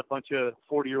 It's not a bunch of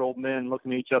 40-year-old men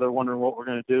looking at each other wondering what we're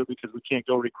going to do because we can't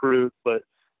go recruit. But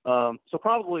so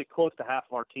probably close to half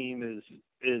of our team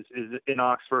is in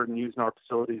Oxford and using our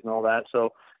facilities and all that.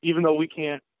 So even though we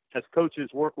can't, as coaches,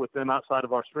 work with them outside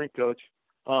of our strength coach,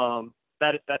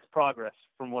 that's progress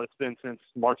from what it's been since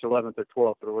March 11th or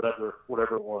 12th or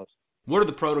whatever it was. What are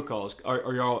the protocols?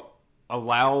 Are y'all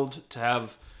allowed to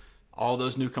have all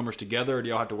those newcomers together, or do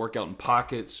y'all have to work out in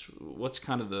pockets? What's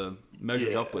kind of the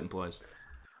measures y'all put in place?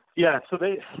 Yeah, so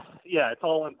it's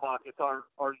all in pockets. Our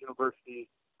university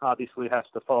obviously has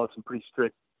to follow some pretty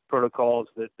strict protocols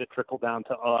that trickle down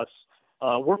to us.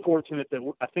 We're fortunate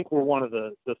that I think we're one of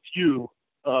the few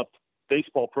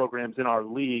baseball programs in our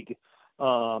league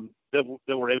that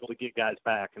were able to get guys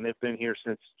back, and they've been here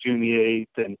since June the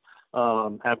 8th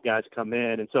and have guys come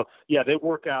in. And so, they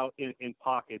work out in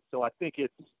pockets. So I think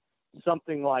it's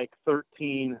something like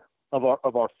 13 of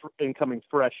our incoming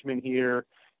freshmen here,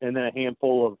 and then a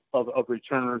handful of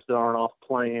returners that aren't off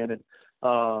playing.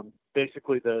 And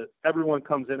basically everyone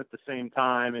comes in at the same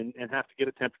time and have to get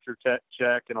a temperature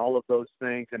check and all of those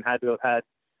things, and had to have had,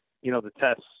 the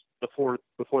tests before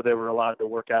they were allowed to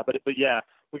work out. But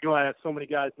we can only have so many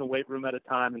guys in the weight room at a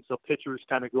time, and so pitchers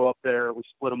kind of go up there. We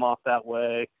split them off that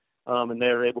way, and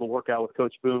they're able to work out with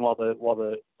Coach Boone while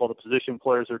the position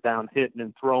players are down hitting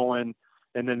and throwing,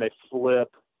 and then they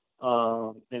flip.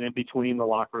 And in between, the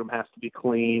locker room has to be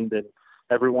cleaned, and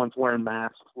everyone's wearing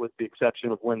masks with the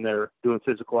exception of when they're doing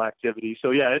physical activity.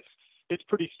 So it's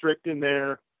pretty strict in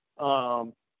there.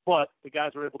 But the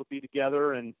guys are able to be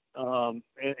together and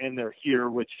they're here,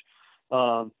 which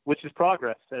is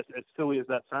progress, as silly as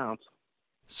that sounds.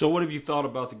 So what have you thought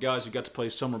about the guys who got to play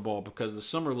summer ball? Because the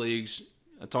summer leagues,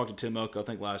 I talked to Tim Elko, I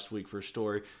think last week for a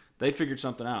story, they figured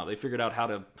something out. They figured out how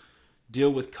to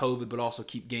deal with COVID but also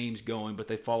keep games going, but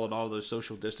they followed all those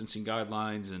social distancing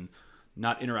guidelines and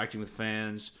not interacting with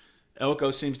fans. Elko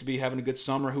seems to be having a good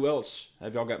summer. Who else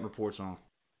have y'all gotten reports on?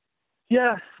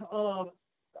 Yeah,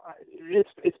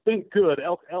 it's been good.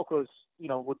 Elko's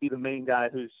would be the main guy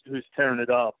who's tearing it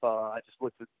up. I just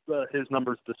looked at his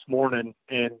numbers this morning,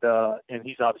 and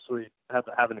he's obviously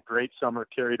having a great summer,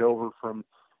 carried over from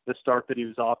the start that he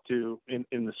was off to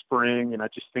in the spring. And I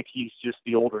just think he's just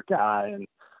the older guy, and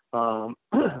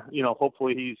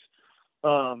hopefully he's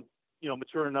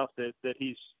mature enough that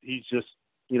he's just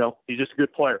a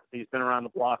good player. He's been around the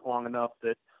block long enough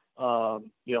that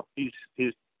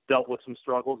he's dealt with some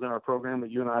struggles in our program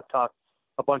that you and I have talked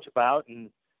a bunch about, and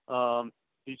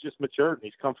he's just matured and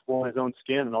he's comfortable in his own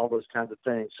skin and all those kinds of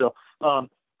things. So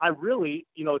I really,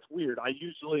 it's weird. I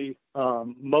usually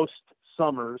most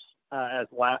summers as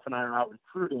Laugh and I are out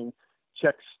recruiting,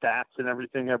 check stats and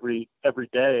everything every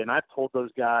day. And I've told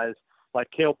those guys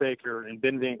like Cale Baker and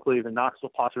Ben Van Cleve and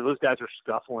Knoxville Potter, those guys are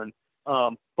scuffling.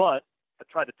 But I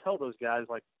try to tell those guys,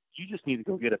 like, you just need to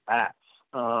go get at bats.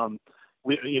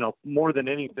 More than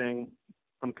anything,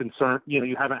 I'm concerned,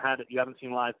 you haven't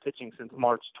seen live pitching since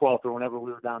March 12th or whenever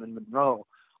we were down in Monroe.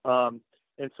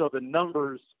 And so the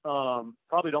numbers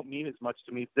probably don't mean as much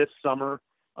to me this summer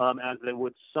as they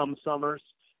would some summers.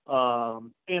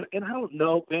 And I don't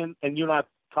know, Ben, and you and I have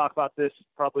talked about this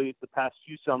probably the past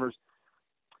few summers.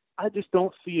 I just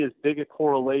don't see as big a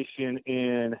correlation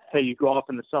in, hey, you go off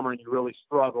in the summer and you really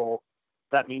struggle.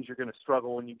 That means you're going to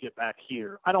struggle when you get back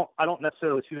here. I don't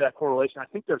necessarily see that correlation. I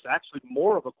think there's actually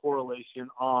more of a correlation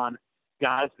on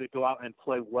guys that go out and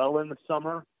play well in the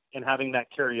summer and having that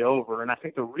carry over. And I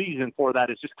think the reason for that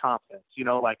is just confidence,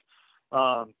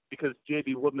 because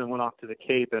J.B. Woodman went off to the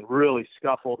Cape and really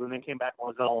scuffled and then came back and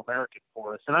was an All-American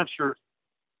for us. And I'm sure,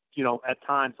 at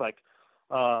times, like,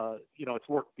 it's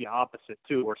worked the opposite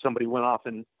too, where somebody went off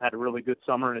and had a really good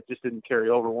summer and it just didn't carry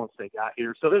over once they got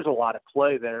here. So there's a lot of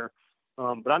play there.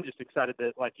 But I'm just excited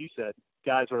that, like you said,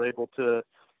 guys are able to,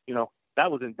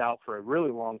 that was in doubt for a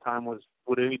really long time, was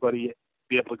would anybody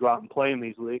be able to go out and play in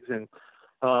these leagues? And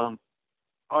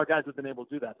our guys have been able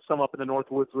to do that. Some up in the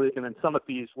Northwoods League, and then some of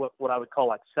these, what I would call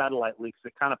like satellite leagues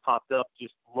that kind of popped up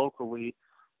just locally.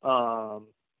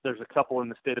 There's a couple in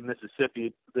the state of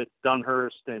Mississippi that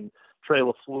Dunhurst and Trey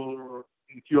LaFleur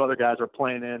and a few other guys are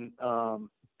playing in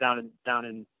down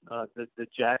in the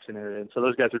Jackson area. And so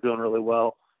those guys are doing really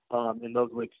well in those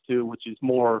leagues too, which is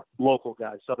more local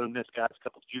guys, Southern Miss guys, a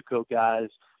couple of JUCO guys,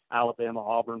 Alabama,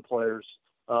 Auburn players,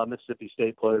 Mississippi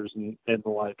State players, and the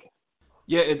like.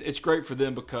 Yeah, it's great for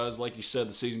them because, like you said,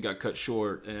 the season got cut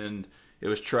short, and it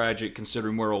was tragic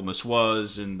considering where Ole Miss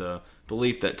was and the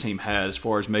belief that team had as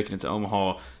far as making it to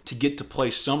Omaha. To get to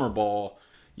play summer ball,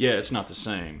 yeah, it's not the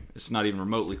same. It's not even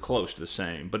remotely close to the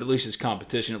same, but at least it's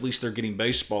competition. At least they're getting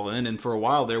baseball in, and for a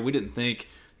while there, we didn't think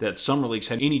that summer leagues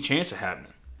had any chance of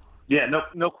happening. Yeah,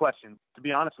 no question. To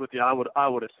be honest with you, I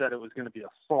would have said it was going to be a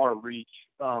far reach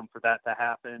for that to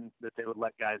happen, that they would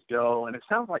let guys go, and it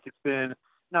sounds like it's been.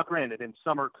 Now, granted, in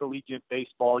summer collegiate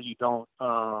baseball, you don't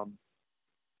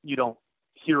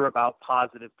hear about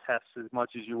positive tests as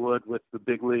much as you would with the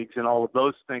big leagues and all of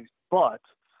those things. But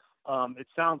it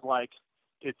sounds like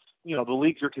it's the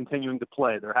leagues are continuing to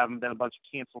play. There haven't been a bunch of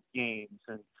canceled games,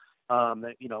 and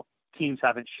that teams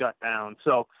haven't shut down.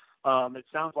 So it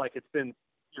sounds like it's been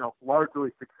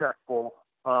largely successful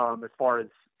as far as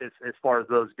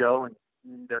those go, and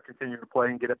they're continuing to play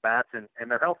and get at bats, and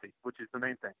they're healthy, which is the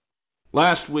main thing.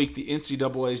 Last week, the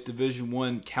NCAA's Division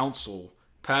I Council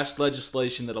passed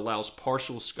legislation that allows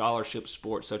partial scholarship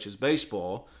sports such as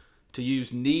baseball to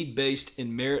use need-based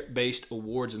and merit-based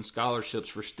awards and scholarships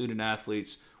for student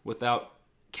athletes without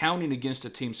counting against a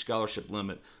team's scholarship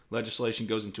limit. Legislation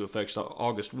goes into effect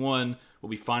August 1, will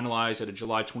be finalized at a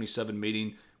July 27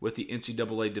 meeting with the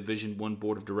NCAA Division I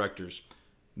Board of Directors.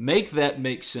 Make that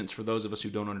make sense for those of us who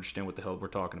don't understand what the hell we're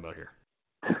talking about here.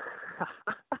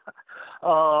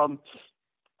 I'm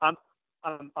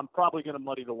probably going to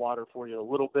muddy the water for you a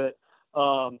little bit.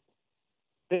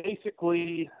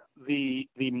 Basically, the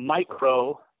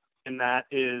micro in that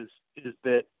is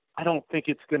that I don't think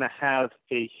it's going to have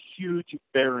a huge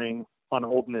bearing on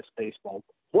Ole Miss baseball.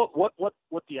 What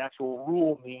the actual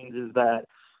rule means is that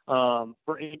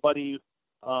for anybody,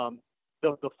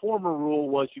 the former rule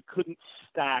was you couldn't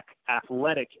stack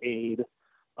athletic aid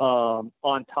on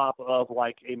top of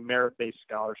like a merit-based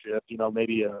scholarship.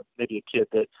 Maybe a kid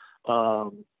that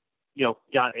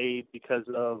got aid because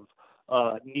of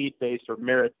need-based or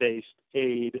merit-based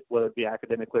aid, whether it be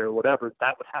academically or whatever.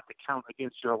 That would have to count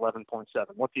against your 11.7.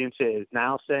 What the NCAA is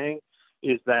now saying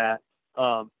is that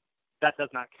that does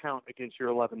not count against your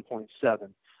 11.7.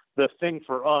 The thing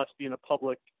for us, being a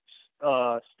public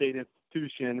state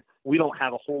institution, we don't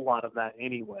have a whole lot of that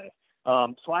anyway.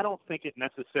 So I don't think it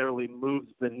necessarily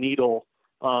moves the needle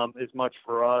as much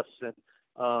for us and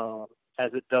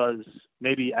as it does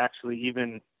maybe actually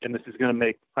even, and this is going to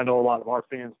make, I know a lot of our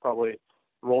fans probably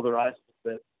roll their eyes a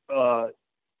bit,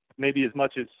 maybe as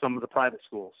much as some of the private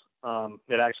schools.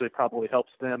 It actually probably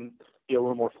helps them be a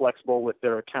little more flexible with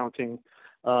their accounting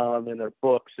and their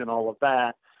books and all of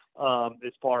that.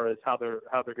 As far as how they're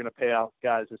going to pay out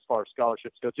guys as far as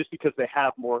scholarships go, just because they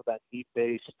have more of that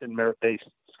need-based and merit-based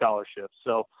scholarships.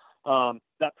 So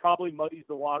that probably muddies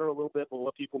the water a little bit, but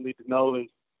what people need to know is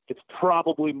it's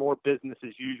probably more business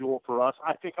as usual for us.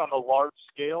 I think on a large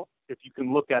scale, if you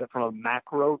can look at it from a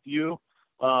macro view,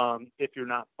 if you're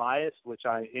not biased, which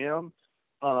I am,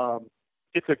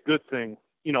 it's a good thing,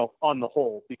 on the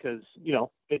whole, because,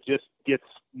 it just gets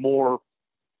more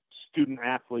student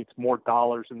athletes more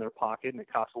dollars in their pocket, and it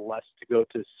costs less to go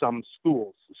to some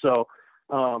schools. So,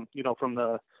 from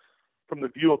the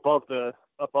view above the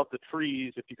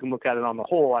trees, if you can look at it on the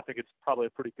whole, I think it's probably a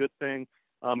pretty good thing.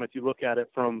 If you look at it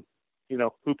from,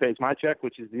 who pays my check,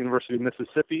 which is the University of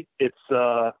Mississippi, it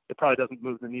probably doesn't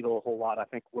move the needle a whole lot. I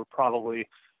think we're probably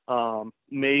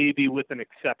maybe with an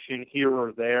exception here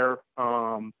or there,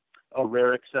 a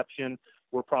rare exception,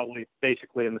 we're probably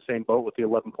basically in the same boat with the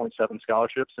 11.7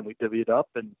 scholarships, and we divvy it up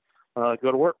and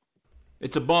go to work.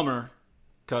 It's a bummer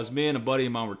because me and a buddy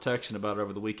of mine were texting about it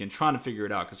over the weekend trying to figure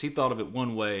it out because he thought of it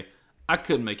one way. I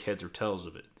couldn't make heads or tails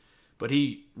of it. But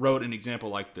he wrote an example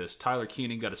like this. Tyler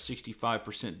Keenan got a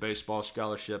 65% baseball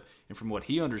scholarship, and from what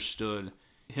he understood,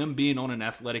 him being on an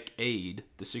athletic aid,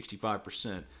 the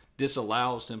 65%,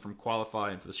 disallows him from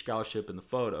qualifying for the scholarship in the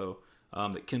photo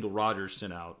that Kendall Rogers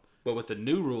sent out. But with the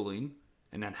new ruling,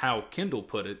 and then how Kendall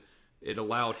put it, it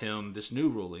allowed him, this new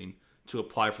ruling, to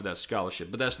apply for that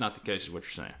scholarship. But that's not the case, is what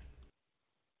you're saying.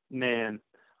 Man,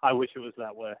 I wish it was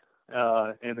that way.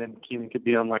 And then Keenan could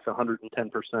be on like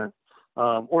 110%,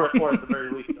 or at the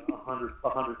very least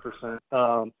 100%.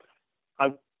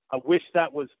 I wish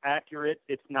that was accurate.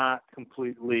 It's not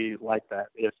completely like that.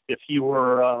 If he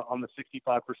were on the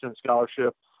 65%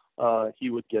 scholarship, he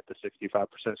would get the 65%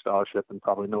 scholarship and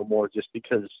probably no more, just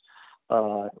because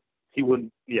he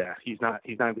wouldn't. Yeah, he's not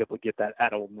able to get that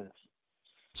at Ole Miss.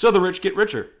 So the rich get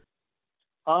richer.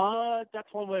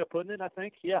 That's one way of putting it, I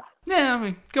think. Yeah. Yeah, I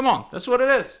mean, come on, that's what it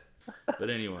is. But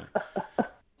anyway,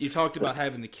 you talked about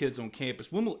having the kids on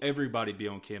campus. When will everybody be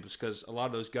on campus? Because a lot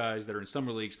of those guys that are in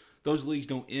summer leagues, those leagues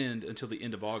don't end until the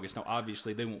end of August. Now,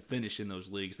 obviously, they won't finish in those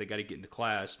leagues. They got to get into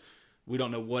class. We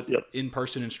don't know what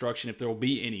in-person instruction, if there will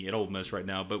be any at Ole Miss right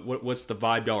now. But what's the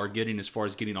vibe y'all are getting as far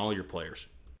as getting all your players?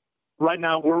 Right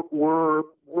now, we're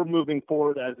moving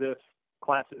forward as if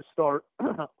classes start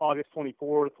August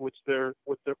 24th, which they're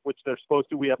supposed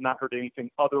to. We have not heard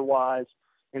anything otherwise,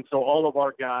 and so all of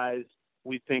our guys,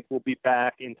 we think, will be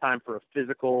back in time for a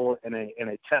physical and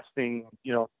a testing,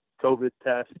 COVID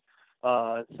test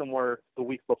somewhere the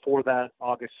week before that,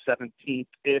 August 17th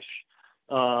ish,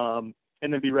 and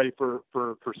then be ready for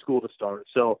school to start.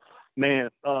 So, man,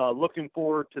 looking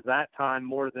forward to that time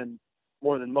more than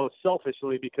most,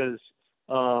 selfishly, because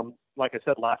like I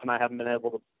said, Laugh and I haven't been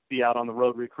able to be out on the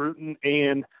road recruiting,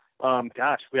 and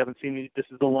we haven't seen. This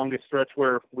is the longest stretch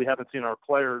where we haven't seen our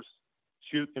players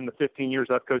shoot in the 15 years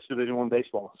I've coached Division I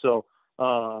baseball. So,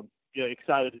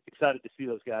 excited to see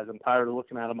those guys. I'm tired of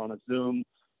looking at them on a Zoom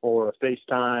or a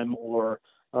FaceTime or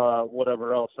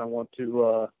whatever else. I want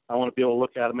to be able to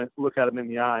look at them in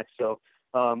the eye. So,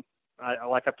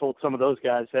 like I've told some of those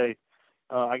guys, hey,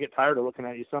 I get tired of looking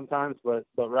at you sometimes, but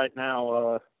right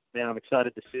now, man, I'm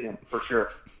excited to see them for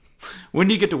sure. When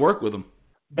do you get to work with them?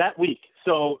 That week.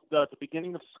 So at the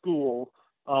beginning of school,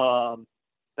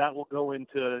 that will go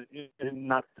into, and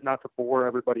not to bore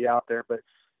everybody out there, but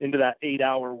into that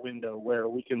 8-hour window where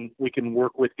we can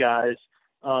work with guys.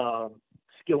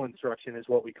 Skill instruction is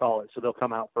what we call it. So they'll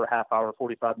come out for a half hour,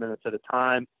 45 minutes at a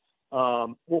time.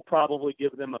 We'll probably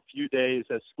give them a few days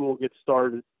as school gets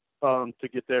started to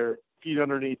get their feet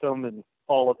underneath them and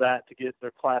all of that, to get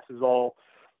their classes all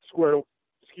squared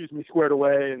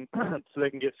away, and so they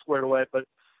can get squared away. But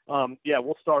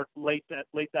we'll start late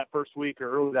that first week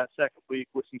or early that second week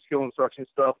with some skill instruction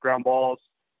stuff, ground balls,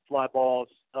 fly balls,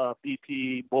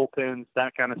 BP, bullpens,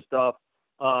 that kind of stuff.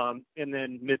 And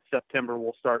then mid-September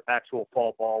we'll start actual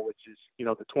fall ball, which is,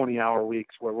 the 20-hour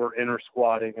weeks where we're inter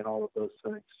squatting and all of those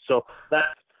things. So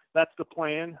that's the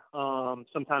plan.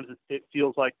 Sometimes it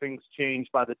feels like things change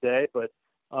by the day, but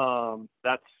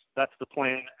that's the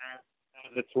plan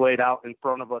as it's laid out in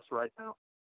front of us right now.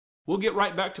 We'll get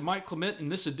right back to Mike Clement in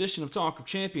this edition of Talk of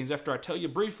Champions after I tell you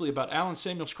briefly about Allen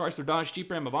Samuels Chrysler Dodge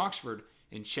Jeep Ram of Oxford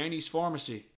and Cheney's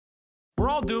Pharmacy. We're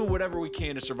all doing whatever we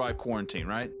can to survive quarantine,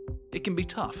 right? It can be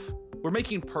tough. We're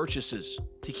making purchases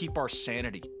to keep our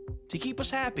sanity, to keep us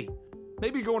happy.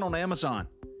 Maybe you're going on Amazon,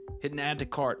 hit an add to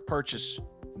cart, purchase.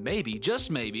 Maybe, just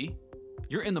maybe,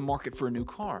 you're in the market for a new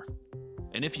car.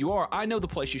 And if you are, I know the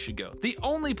place you should go. The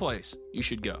only place you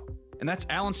should go. And that's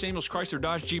Allen Samuels Chrysler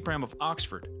Dodge Jeep Ram of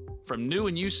Oxford. From new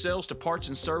and used sales to parts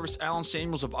and service, Allen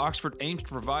Samuels of Oxford aims to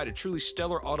provide a truly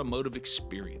stellar automotive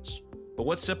experience. But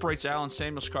what separates Allen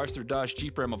Samuels Chrysler Dodge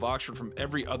Jeep Ram of Oxford from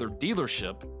every other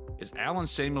dealership is Allen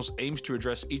Samuels aims to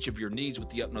address each of your needs with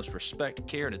the utmost respect,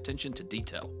 care, and attention to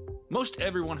detail. Most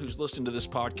everyone who's listened to this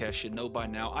podcast should know by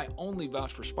now I only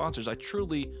vouch for sponsors I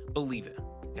truly believe in.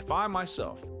 If I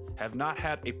myself have not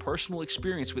had a personal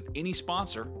experience with any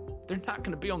sponsor, they're not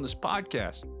going to be on this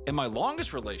podcast. And my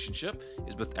longest relationship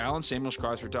is with Allen Samuels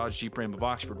Chrysler Dodge Jeep Ram of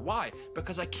Oxford. Why?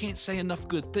 Because I can't say enough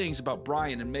good things about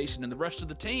Brian and Mason and the rest of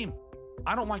the team.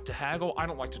 I don't like to haggle. I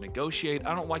don't like to negotiate.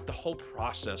 I don't like the whole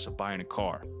process of buying a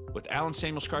car. With Allen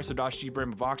Samuels Chrysler Dodge Jeep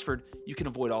Ram of Oxford, you can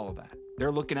avoid all of that.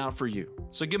 They're looking out for you.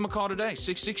 So give them a call today,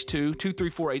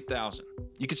 662-234-8000.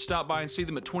 You can stop by and see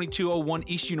them at 2201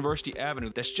 East University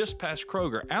Avenue. That's just past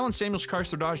Kroger. Allen Samuels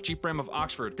Chrysler Dodge Jeep Ram of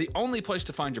Oxford, the only place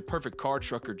to find your perfect car,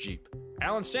 truck, or Jeep.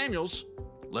 Allen Samuels,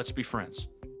 let's be friends.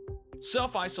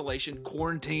 Self-isolation,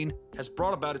 quarantine, has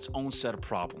brought about its own set of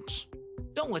problems.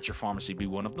 Don't let your pharmacy be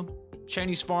one of them.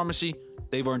 Cheney's Pharmacy,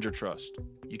 they've earned your trust.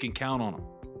 You can count on them.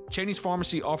 Cheney's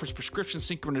Pharmacy offers prescription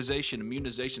synchronization,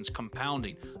 immunizations,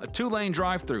 compounding, a 2-lane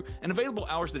drive-through, and available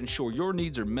hours that ensure your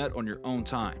needs are met on your own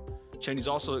time. Cheney's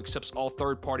also accepts all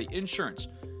third-party insurance.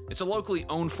 It's a locally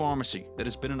owned pharmacy that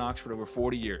has been in Oxford over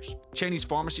 40 years. Cheney's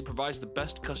Pharmacy provides the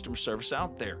best customer service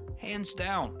out there, hands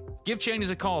down. Give Cheney's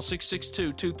a call,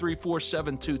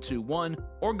 662-234-7221,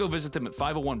 or go visit them at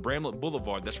 501 Bramlett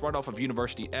Boulevard. That's right off of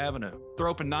University Avenue. They're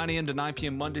open 9 a.m. to 9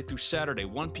 p.m. Monday through Saturday,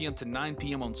 1 p.m. to 9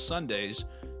 p.m. on Sundays.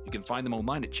 You can find them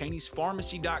online at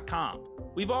Cheney'sPharmacy.com.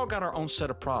 We've all got our own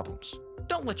set of problems.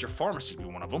 Don't let your pharmacy be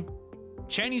one of them.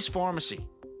 Cheney's Pharmacy,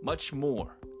 much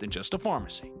more than just a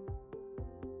pharmacy.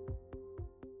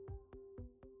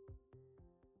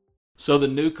 So the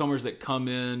newcomers that come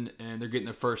in and they're getting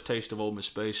their first taste of Ole Miss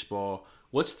baseball,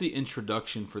 what's the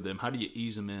introduction for them? How do you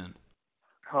ease them in?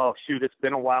 Oh, shoot, it's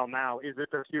been a while now.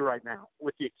 They're here right now,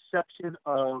 with the exception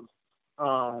of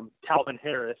Calvin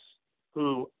Harris,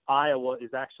 who Iowa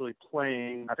is actually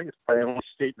playing. I think it's probably the only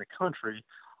state in the country.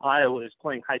 Iowa is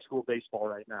playing high school baseball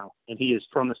right now, and he is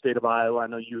from the state of Iowa. I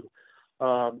know you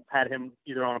had him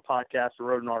either on a podcast or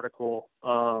wrote an article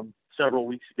several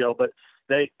weeks ago, but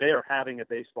they are having a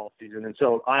baseball season, and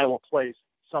so Iowa plays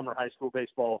summer high school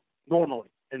baseball normally,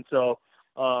 and so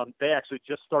they actually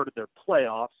just started their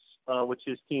playoffs, which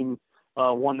his team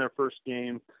won their first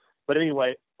game. But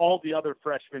anyway, all the other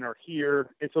freshmen are here,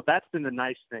 and so that's been the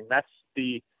nice thing. That's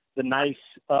the nice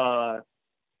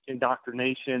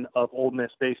indoctrination of Ole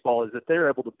Miss baseball, is that they're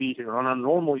able to be here. On a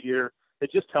normal year,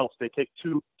 it just helps. They take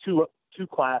two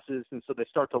classes, and so they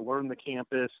start to learn the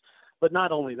campus. But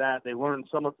not only that, they learn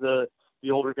some of the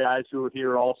older guys who are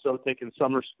here also taking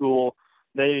summer school.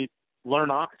 They learn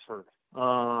Oxford.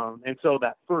 And so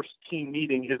that first team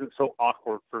meeting isn't so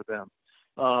awkward for them,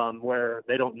 where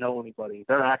they don't know anybody.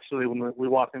 They're actually, when we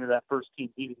walk into that first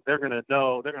team meeting, they're going to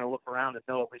look around and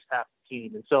know at least half the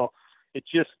team. And so it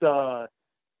just,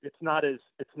 it's not as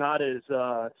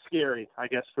scary, I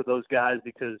guess, for those guys,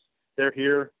 because they're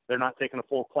here. They're not taking a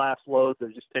full class load. They're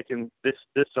just taking this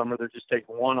summer. They're just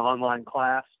taking one online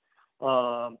class.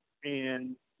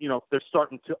 And, they're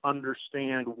starting to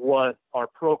understand what our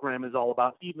program is all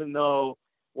about, even though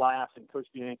Lass and Coach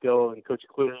Bianco and Coach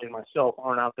Cleary and myself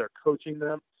aren't out there coaching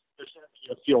them. They're starting to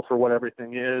get a feel for what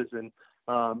everything is. And,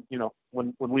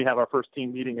 when we have our first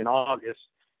team meeting in August,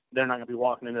 they're not going to be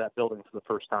walking into that building for the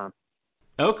first time.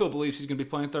 Elko believes he's going to be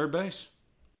playing third base.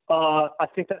 I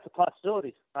think that's a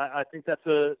possibility. I think that's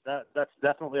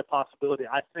definitely a possibility.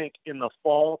 I think in the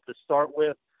fall, to start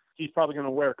with, he's probably going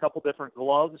to wear a couple different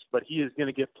gloves, but he is going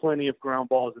to get plenty of ground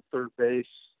balls at third base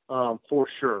for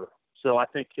sure. So I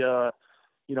think, if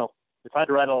I had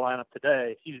to write a lineup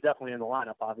today, he's definitely in the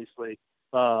lineup, obviously,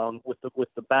 with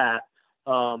the bat.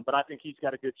 But I think he's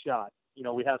got a good shot.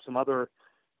 We have some other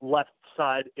left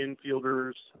side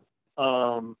infielders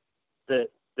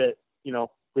that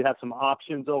we have some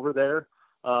options over there.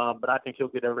 But I think he'll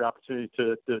get every opportunity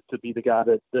to be the guy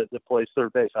that plays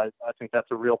third base. I think that's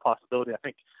a real possibility. I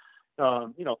think,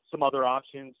 some other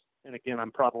options, and again,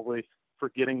 I'm probably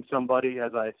forgetting somebody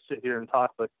as I sit here and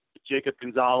talk, but Jacob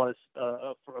Gonzalez,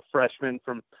 a freshman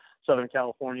from Southern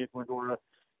California, Glendora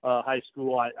High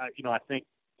School, I think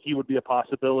he would be a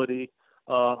possibility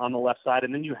on the left side.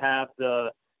 And then you have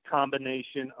the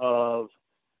combination of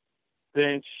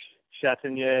Bench,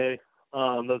 Chatagnier,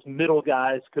 those middle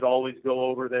guys could always go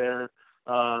over there.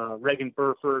 Reagan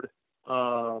Burford,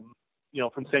 from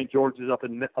St. George's up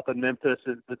in Memphis,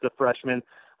 is a freshman,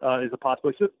 is a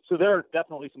possibility. So there are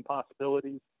definitely some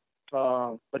possibilities.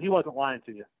 But he wasn't lying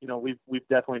to you. We've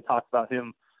definitely talked about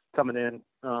him coming in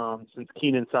since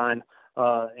Keenan signed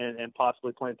and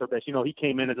possibly playing third base. He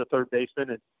came in as a third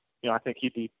baseman, and I think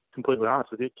he'd be completely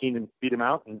honest with you. Keenan beat him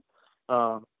out, and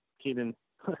Keenan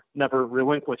never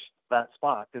relinquished that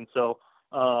spot. And so,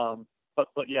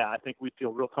 but yeah, I think we'd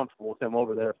feel real comfortable with him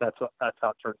over there if that's how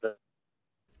it turns out.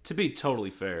 To be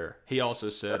totally fair, he also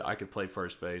said I could play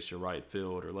first base or right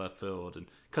field or left field, and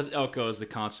because Elko is the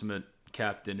consummate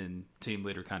captain and team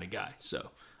leader kind of guy.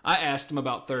 So I asked him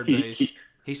about third base.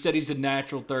 He said he's a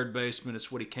natural third baseman.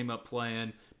 It's what he came up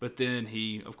playing. But then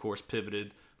he, of course,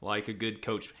 pivoted like a good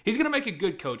coach. He's going to make a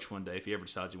good coach one day if he ever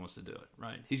decides he wants to do it,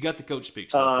 right? He's got the coach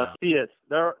speak stuff down. He is.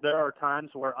 There are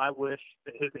times where I wish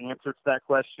that his answer to that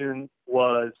question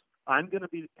was, I'm going to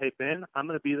be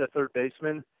the third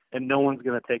baseman, and no one's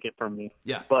going to take it from me.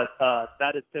 Yeah. But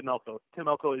that is Tim Elko. Tim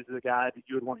Elko is the guy that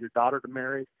you would want your daughter to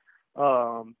marry.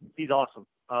 He's awesome.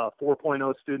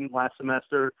 4.0 student last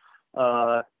semester.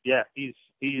 He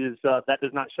is. That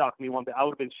does not shock me one bit. I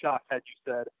would have been shocked had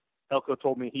you said Elko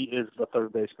told me he is the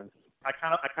third baseman. I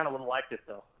kind of would have liked it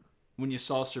though. When you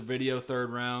saw Servideo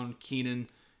third round, Keenan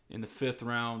in the fifth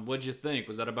round, what'd you think?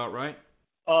 Was that about right?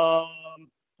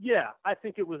 Yeah, I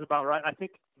think it was about right. I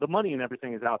think the money and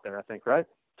everything is out there. I think right.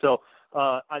 So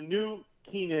I knew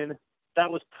Keenan.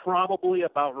 That was probably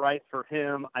about right for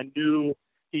him. I knew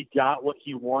he got what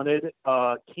he wanted.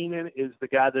 Keenan is the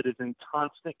guy that is in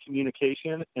constant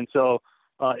communication, and so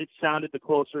it sounded the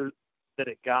closer that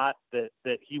it got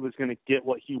that he was going to get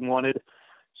what he wanted.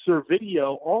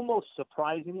 Servideo, almost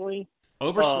surprisingly,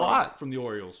 over slot from the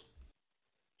Orioles.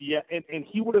 Yeah, and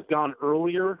he would have gone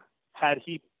earlier had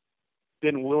he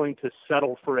been willing to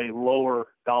settle for a lower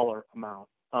dollar amount.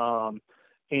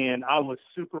 And I was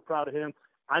super proud of him.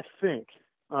 I think,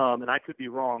 and I could be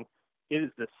wrong, it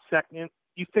is the second,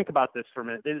 you think about this for a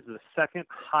minute, it is the second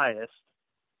highest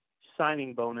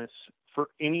signing bonus for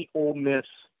any Ole Miss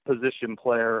position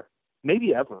player,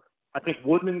 maybe ever. I think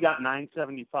Woodman got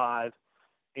 $975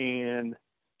 and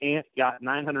Ant got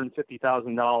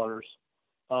 $950,000.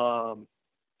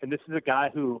 And this is a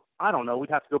guy who, I don't know, we'd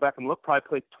have to go back and look, probably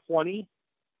played 20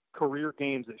 career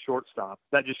games at shortstop.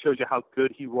 That just shows you how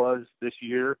good he was this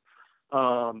year.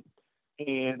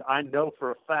 And I know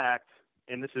for a fact,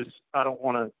 and this is, I don't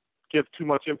want to give too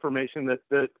much information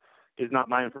that is not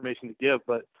my information to give,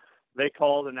 but they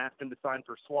called and asked him to sign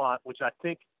for slot, which I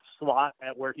think slot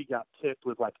at where he got picked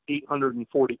was like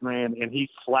 $840,000, and he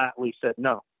flatly said,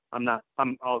 no, I'm not,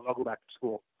 I'll go back to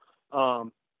school.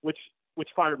 Which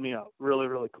fired me up. Really,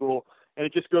 really cool. And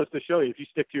it just goes to show you, if you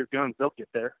stick to your guns, they'll get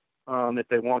there if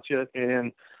they want you.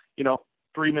 And,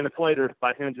 3 minutes later,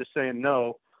 by him just saying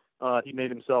no, he made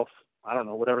himself, I don't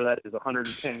know, whatever that is,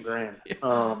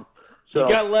 $110,000. So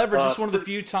you got leverage. It's one of the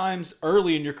few times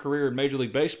early in your career in Major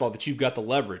League Baseball that you've got the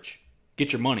leverage.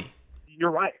 Get your money. You're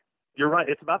right.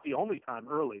 It's about the only time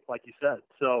early, like you said.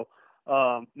 So,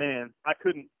 man, I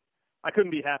couldn't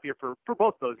be happier for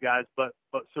both those guys. But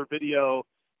Servideo,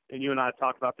 and you and I have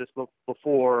talked about this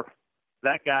before,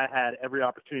 that guy had every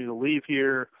opportunity to leave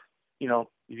here. You've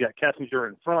got Kessinger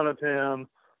in front of him,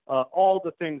 all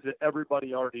the things that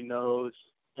everybody already knows,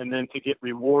 and then to get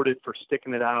rewarded for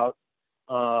sticking it out,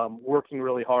 working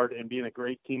really hard and being a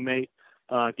great teammate,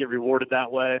 get rewarded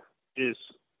that way is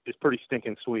pretty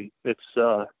stinking sweet. It's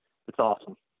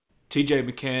awesome. TJ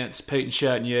McCants, Peyton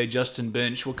Chatagnier, Justin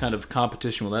Bench, what kind of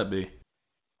competition will that be?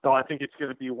 So I think it's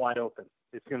going to be wide open.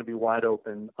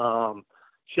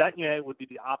 Chatagnier would be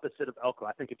the opposite of Elko.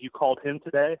 I think if you called him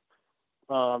today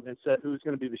and said who's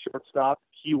going to be the shortstop,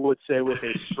 he would say with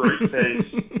a straight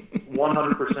face,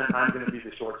 100% I'm going to be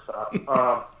the shortstop,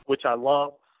 which I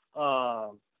love.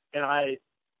 And I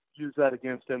use that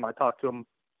against him. I talk to him,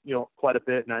 quite a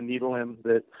bit, and I needle him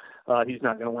that he's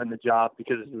not going to win the job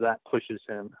because that pushes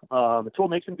him. It's what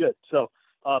makes him good. So,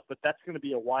 but that's going to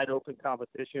be a wide open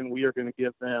competition. We are going to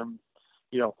give them,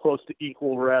 close to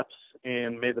equal reps,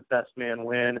 and may the best man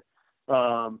win.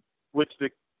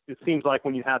 It seems like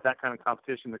when you have that kind of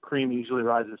competition, the cream usually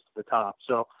rises to the top.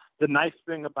 So the nice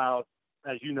thing about,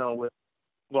 as you know,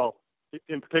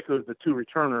 in particular the two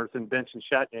returners in Bench and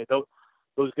Chatagnier,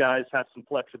 those guys have some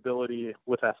flexibility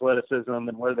with athleticism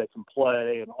and where they can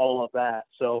play and all of that.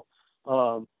 So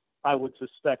I would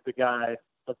suspect the guy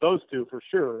of those two for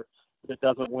sure that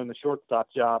doesn't win the shortstop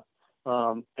job,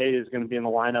 A, is going to be in the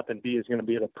lineup, and B, is going to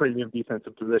be at a premium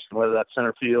defensive position, whether that's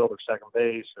center field or second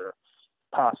base or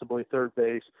possibly third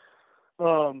base.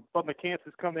 But McCants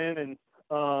has come in and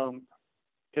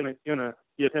going to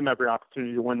give him every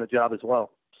opportunity to win the job as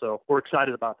well. So we're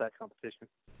excited about that competition.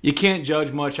 You can't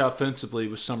judge much offensively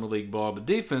with Summer League ball, but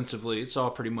defensively, it's all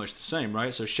pretty much the same,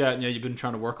 right? So Chatagnier, you've been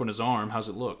trying to work on his arm. How's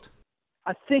it looked?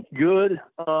 I think good.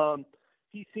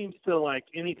 He seems to, like,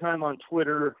 anytime on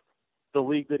Twitter, the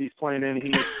league that he's playing in, he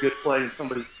makes a good play and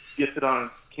somebody gets it on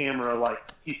camera, like,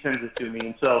 he sends it to me.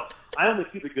 And so I only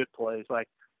see the good plays. Like,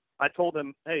 I told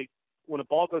him, hey, when a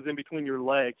ball goes in between your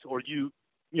legs, or you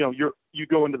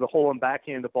go into the hole and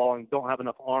backhand the ball and don't have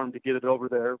enough arm to get it over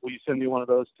there, will you send me one of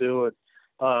those too? And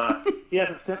he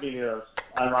hasn't sent me any of those,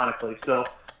 ironically. So,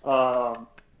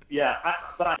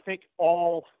 but I think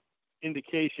all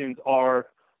indications are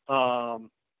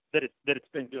that it's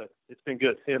been good. It's been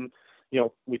good. Him,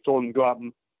 we told him to go out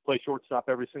and play shortstop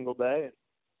every single day,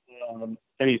 and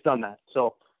he's done that.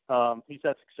 So he's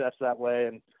had success that way,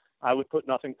 and I would put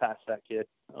nothing past that kid.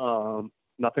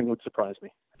 Nothing would surprise me.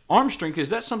 Arm strength, is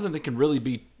that something that can really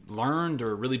be learned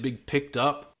or really be picked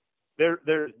up?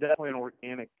 There's definitely an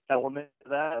organic element to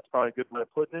that. That's probably a good way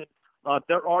of putting it.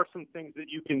 There are some things that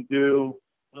you can do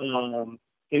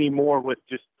anymore with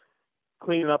just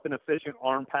cleaning up an efficient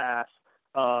arm pass.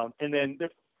 And then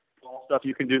there's all stuff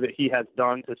you can do that he has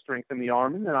done to strengthen the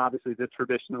arm. And then obviously the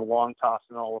traditional long toss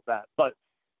and all of that. But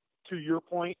to your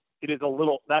point, that's a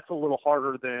little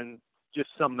harder than just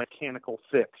some mechanical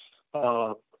fix.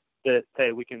 That,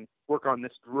 hey, we can work on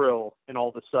this drill, and all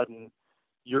of a sudden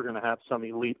you're going to have some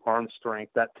elite arm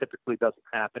strength. That typically doesn't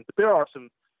happen. But there are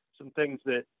some things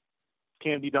that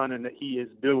can be done and that he is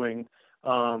doing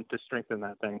to strengthen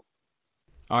that thing.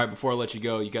 All right, before I let you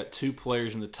go, you got two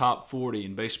players in the top 40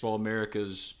 in Baseball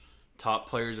America's top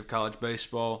players of college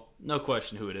baseball. No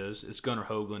question who it is. It's Gunnar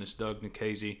Hoagland. It's Doug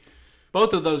Nikhazy.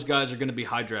 Both of those guys are going to be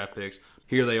high draft picks.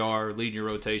 Here they are, leading your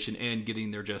rotation and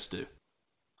getting their just due.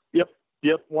 Yep,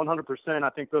 100%. I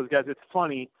think those guys, it's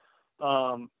funny,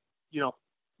 it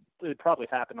probably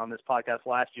happened on this podcast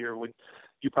last year when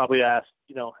you probably asked,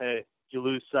 hey, you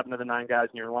lose 7 of the 9 guys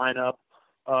in your lineup.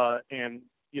 And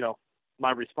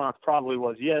my response probably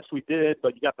was, yes, we did,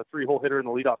 but you got the 3-hole hitter and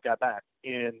the leadoff guy back.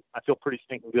 And I feel pretty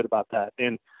stinking good about that.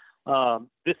 And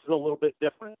this is a little bit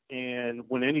different. And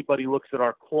when anybody looks at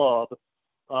our club,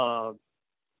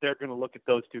 they're going to look at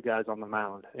those 2 guys on the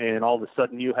mound. And all of a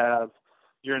sudden you have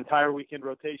your entire weekend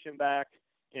rotation back,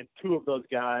 and 2 of those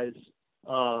guys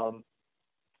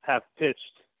have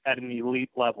pitched at an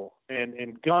elite level.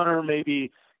 And Gunnar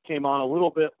maybe came on a little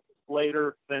bit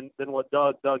later than what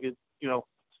Doug is,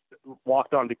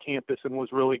 walked onto campus and was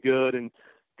really good. And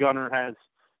Gunnar has,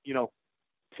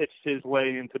 pitched his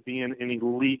way into being an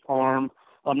elite arm.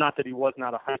 Not that he wasn't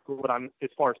out of high school, but as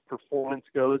far as performance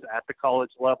goes at the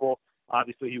college level,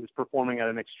 obviously he was performing at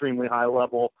an extremely high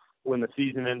level when the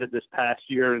season ended this past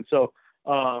year. And so,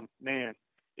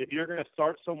 if you're going to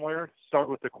start somewhere, start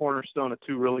with the cornerstone of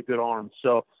 2 really good arms.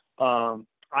 So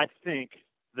I think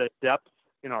the depth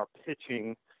in our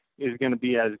pitching is going to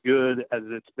be as good as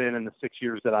it's been in the 6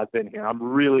 years that I've been here. I'm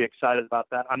really excited about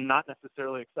that. I'm not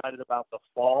necessarily excited about the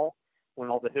fall when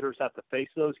all the hitters have to face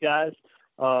those guys,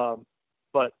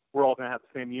 but we're all going to have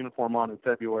the same uniform on in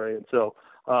February. And so,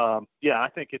 I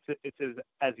think it's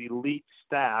as elite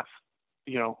staff,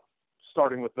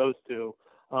 starting with those 2,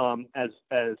 as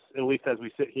at least as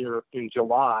we sit here in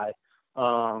July,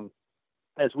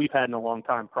 as we've had in a long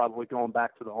time, probably going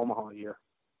back to the Omaha year.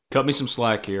 Cut me some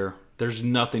slack here. There's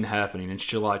nothing happening. It's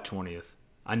July 20th.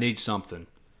 I need something.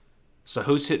 So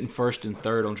who's hitting first and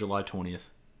third on July 20th?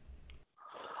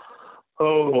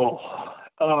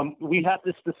 We had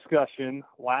this discussion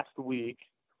last week,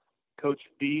 Coach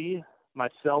B,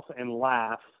 myself, and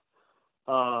Laugh.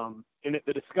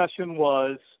 The discussion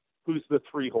was, who's the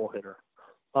 3-hole hitter?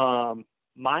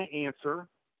 My answer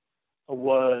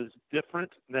was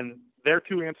different than their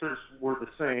 2 answers were the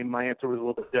same. My answer was a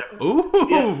little bit different.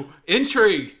 Ooh,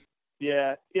 intrigue.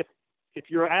 Yeah. If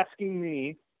you're asking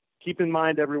me, keep in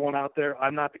mind, everyone out there,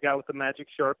 I'm not the guy with the magic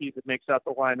Sharpie that makes out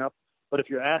the lineup. But if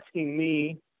you're asking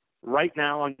me right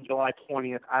now on July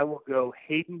 20th, I will go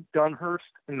Hayden Dunhurst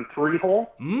in the 3-hole.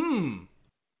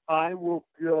 I will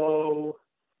go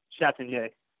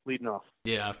Chatagnier leading off.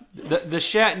 Yeah, the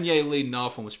Chatagnier leading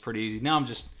off one was pretty easy. Now I'm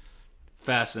just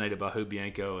fascinated by who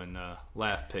Bianco and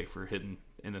Laugh pick for hitting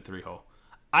in the 3-hole.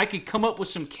 I could come up with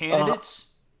some candidates,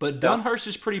 but Dunhurst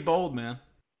is pretty bold, man.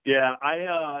 Yeah,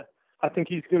 I think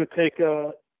he's going to take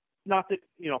not that,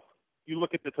 you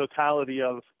look at the totality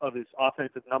of his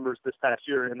offensive numbers this past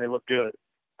year and they look good.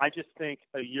 I just think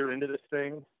a year into this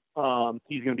thing,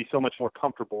 he's going to be so much more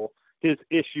comfortable. His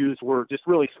issues were just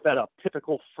really sped up,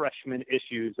 typical freshman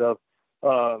issues of,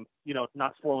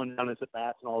 not slowing down his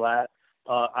at-bats and all that.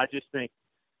 I just think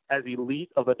as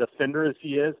elite of a defender as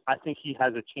he is, I think he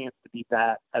has a chance to be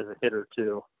that as a hitter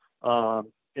too.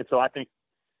 And so I think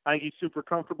he's super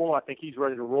comfortable. I think he's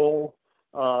ready to roll.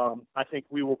 I think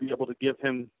we will be able to give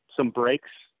him some breaks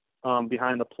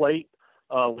behind the plate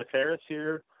with Harris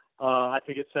here. I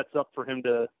think it sets up for him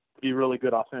to be really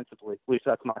good offensively. At least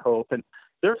that's my hope. And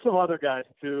there's some other guys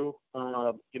too.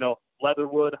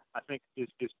 Leatherwood, I think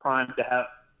is primed to have.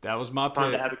 That was my pick.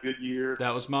 Primed to have a good year.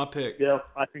 That was my pick. Yeah,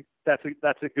 I think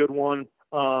that's a good one.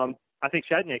 I think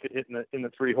Chatagnier could hit in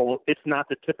the 3-hole. It's not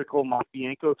the typical Mike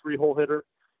Bianco 3-hole hitter,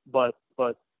 but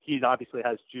he obviously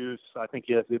has juice. I think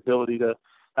he has the ability to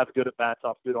have good at bats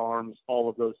off good arms, all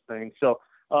of those things. So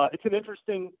it's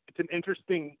an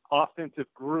interesting offensive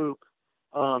group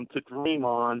to dream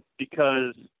on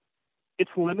because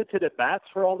it's limited at bats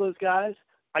for all those guys.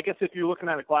 I guess if you're looking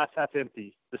at a glass half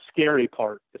empty, the scary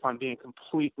part, if I'm being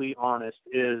completely honest,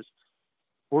 is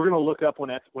we're going to look up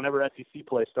whenever SEC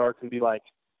play starts and be like,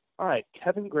 all right,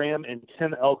 Kevin Graham and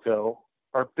Tim Elko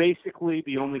are basically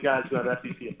the only guys who have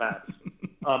SEC at bats,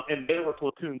 and they were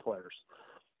platoon players.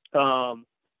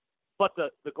 But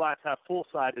the glass half full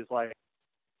side is like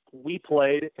we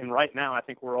played, and right now I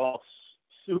think we're all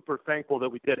super thankful that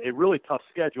we did a really tough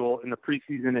schedule in the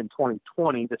preseason in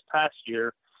 2020 this past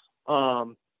year.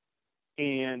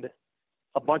 And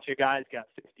a bunch of guys got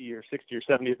 60 or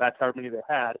 70, that's however many they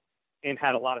had, and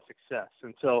had a lot of success.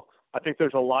 And so I think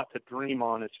there's a lot to dream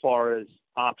on as far as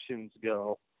options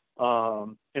go.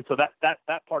 And so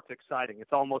that part's exciting.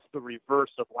 It's almost the reverse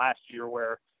of last year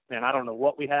where, man, I don't know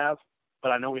what we have,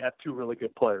 but I know we have 2 really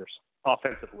good players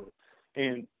offensively.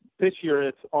 And this year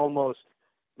it's almost,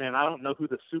 man, I don't know who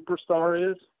the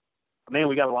superstar is. Man,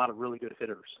 we got a lot of really good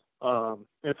hitters.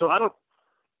 And so I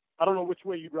don't know which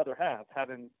way you'd rather have,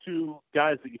 having two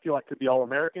guys that you feel like could be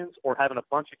All-Americans or having a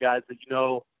bunch of guys that you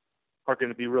know are going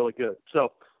to be really good.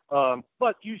 So,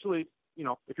 but usually, you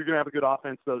know, if you're going to have a good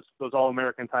offense, those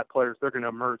All-American type players, they're going to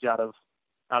emerge out of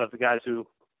the guys who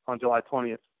on July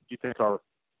 20th you think are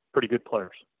pretty good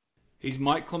players. He's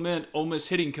Mike Clement, Ole Miss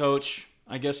hitting coach,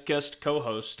 I guess guest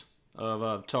co-host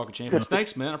of Talk of Champions.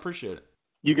 Thanks, man. I appreciate it.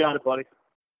 You got it, buddy.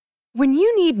 When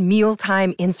you need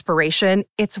mealtime inspiration,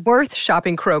 it's worth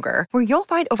shopping Kroger, where you'll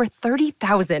find over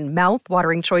 30,000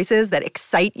 mouth-watering choices that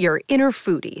excite your inner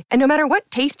foodie. And no matter what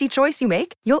tasty choice you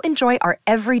make, you'll enjoy our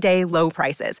everyday low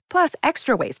prices, plus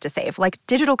extra ways to save, like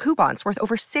digital coupons worth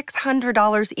over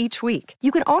 $600 each week.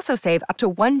 You can also save up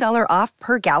to $1 off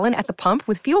per gallon at the pump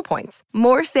with fuel points.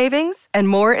 More savings and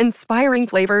more inspiring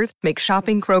flavors make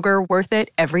shopping Kroger worth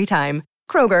it every time.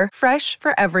 Kroger, fresh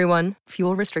for everyone.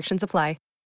 Fuel restrictions apply.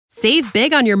 Save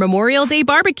big on your Memorial Day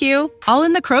barbecue, all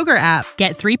in the Kroger app.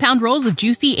 Get 3-pound rolls of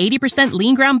juicy 80%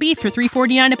 lean ground beef for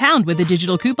 $3.49 a pound with a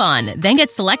digital coupon. Then get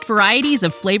select varieties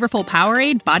of flavorful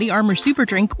Powerade, Body Armor Super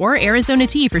Drink, or Arizona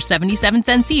tea for 77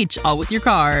 cents each, all with your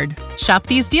card. Shop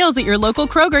these deals at your local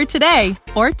Kroger today,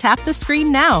 or tap the screen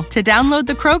now to download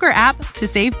the Kroger app to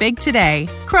save big today.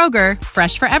 Kroger,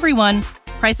 fresh for everyone.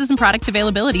 Prices and product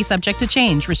availability subject to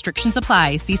change. Restrictions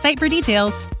apply. See site for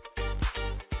details.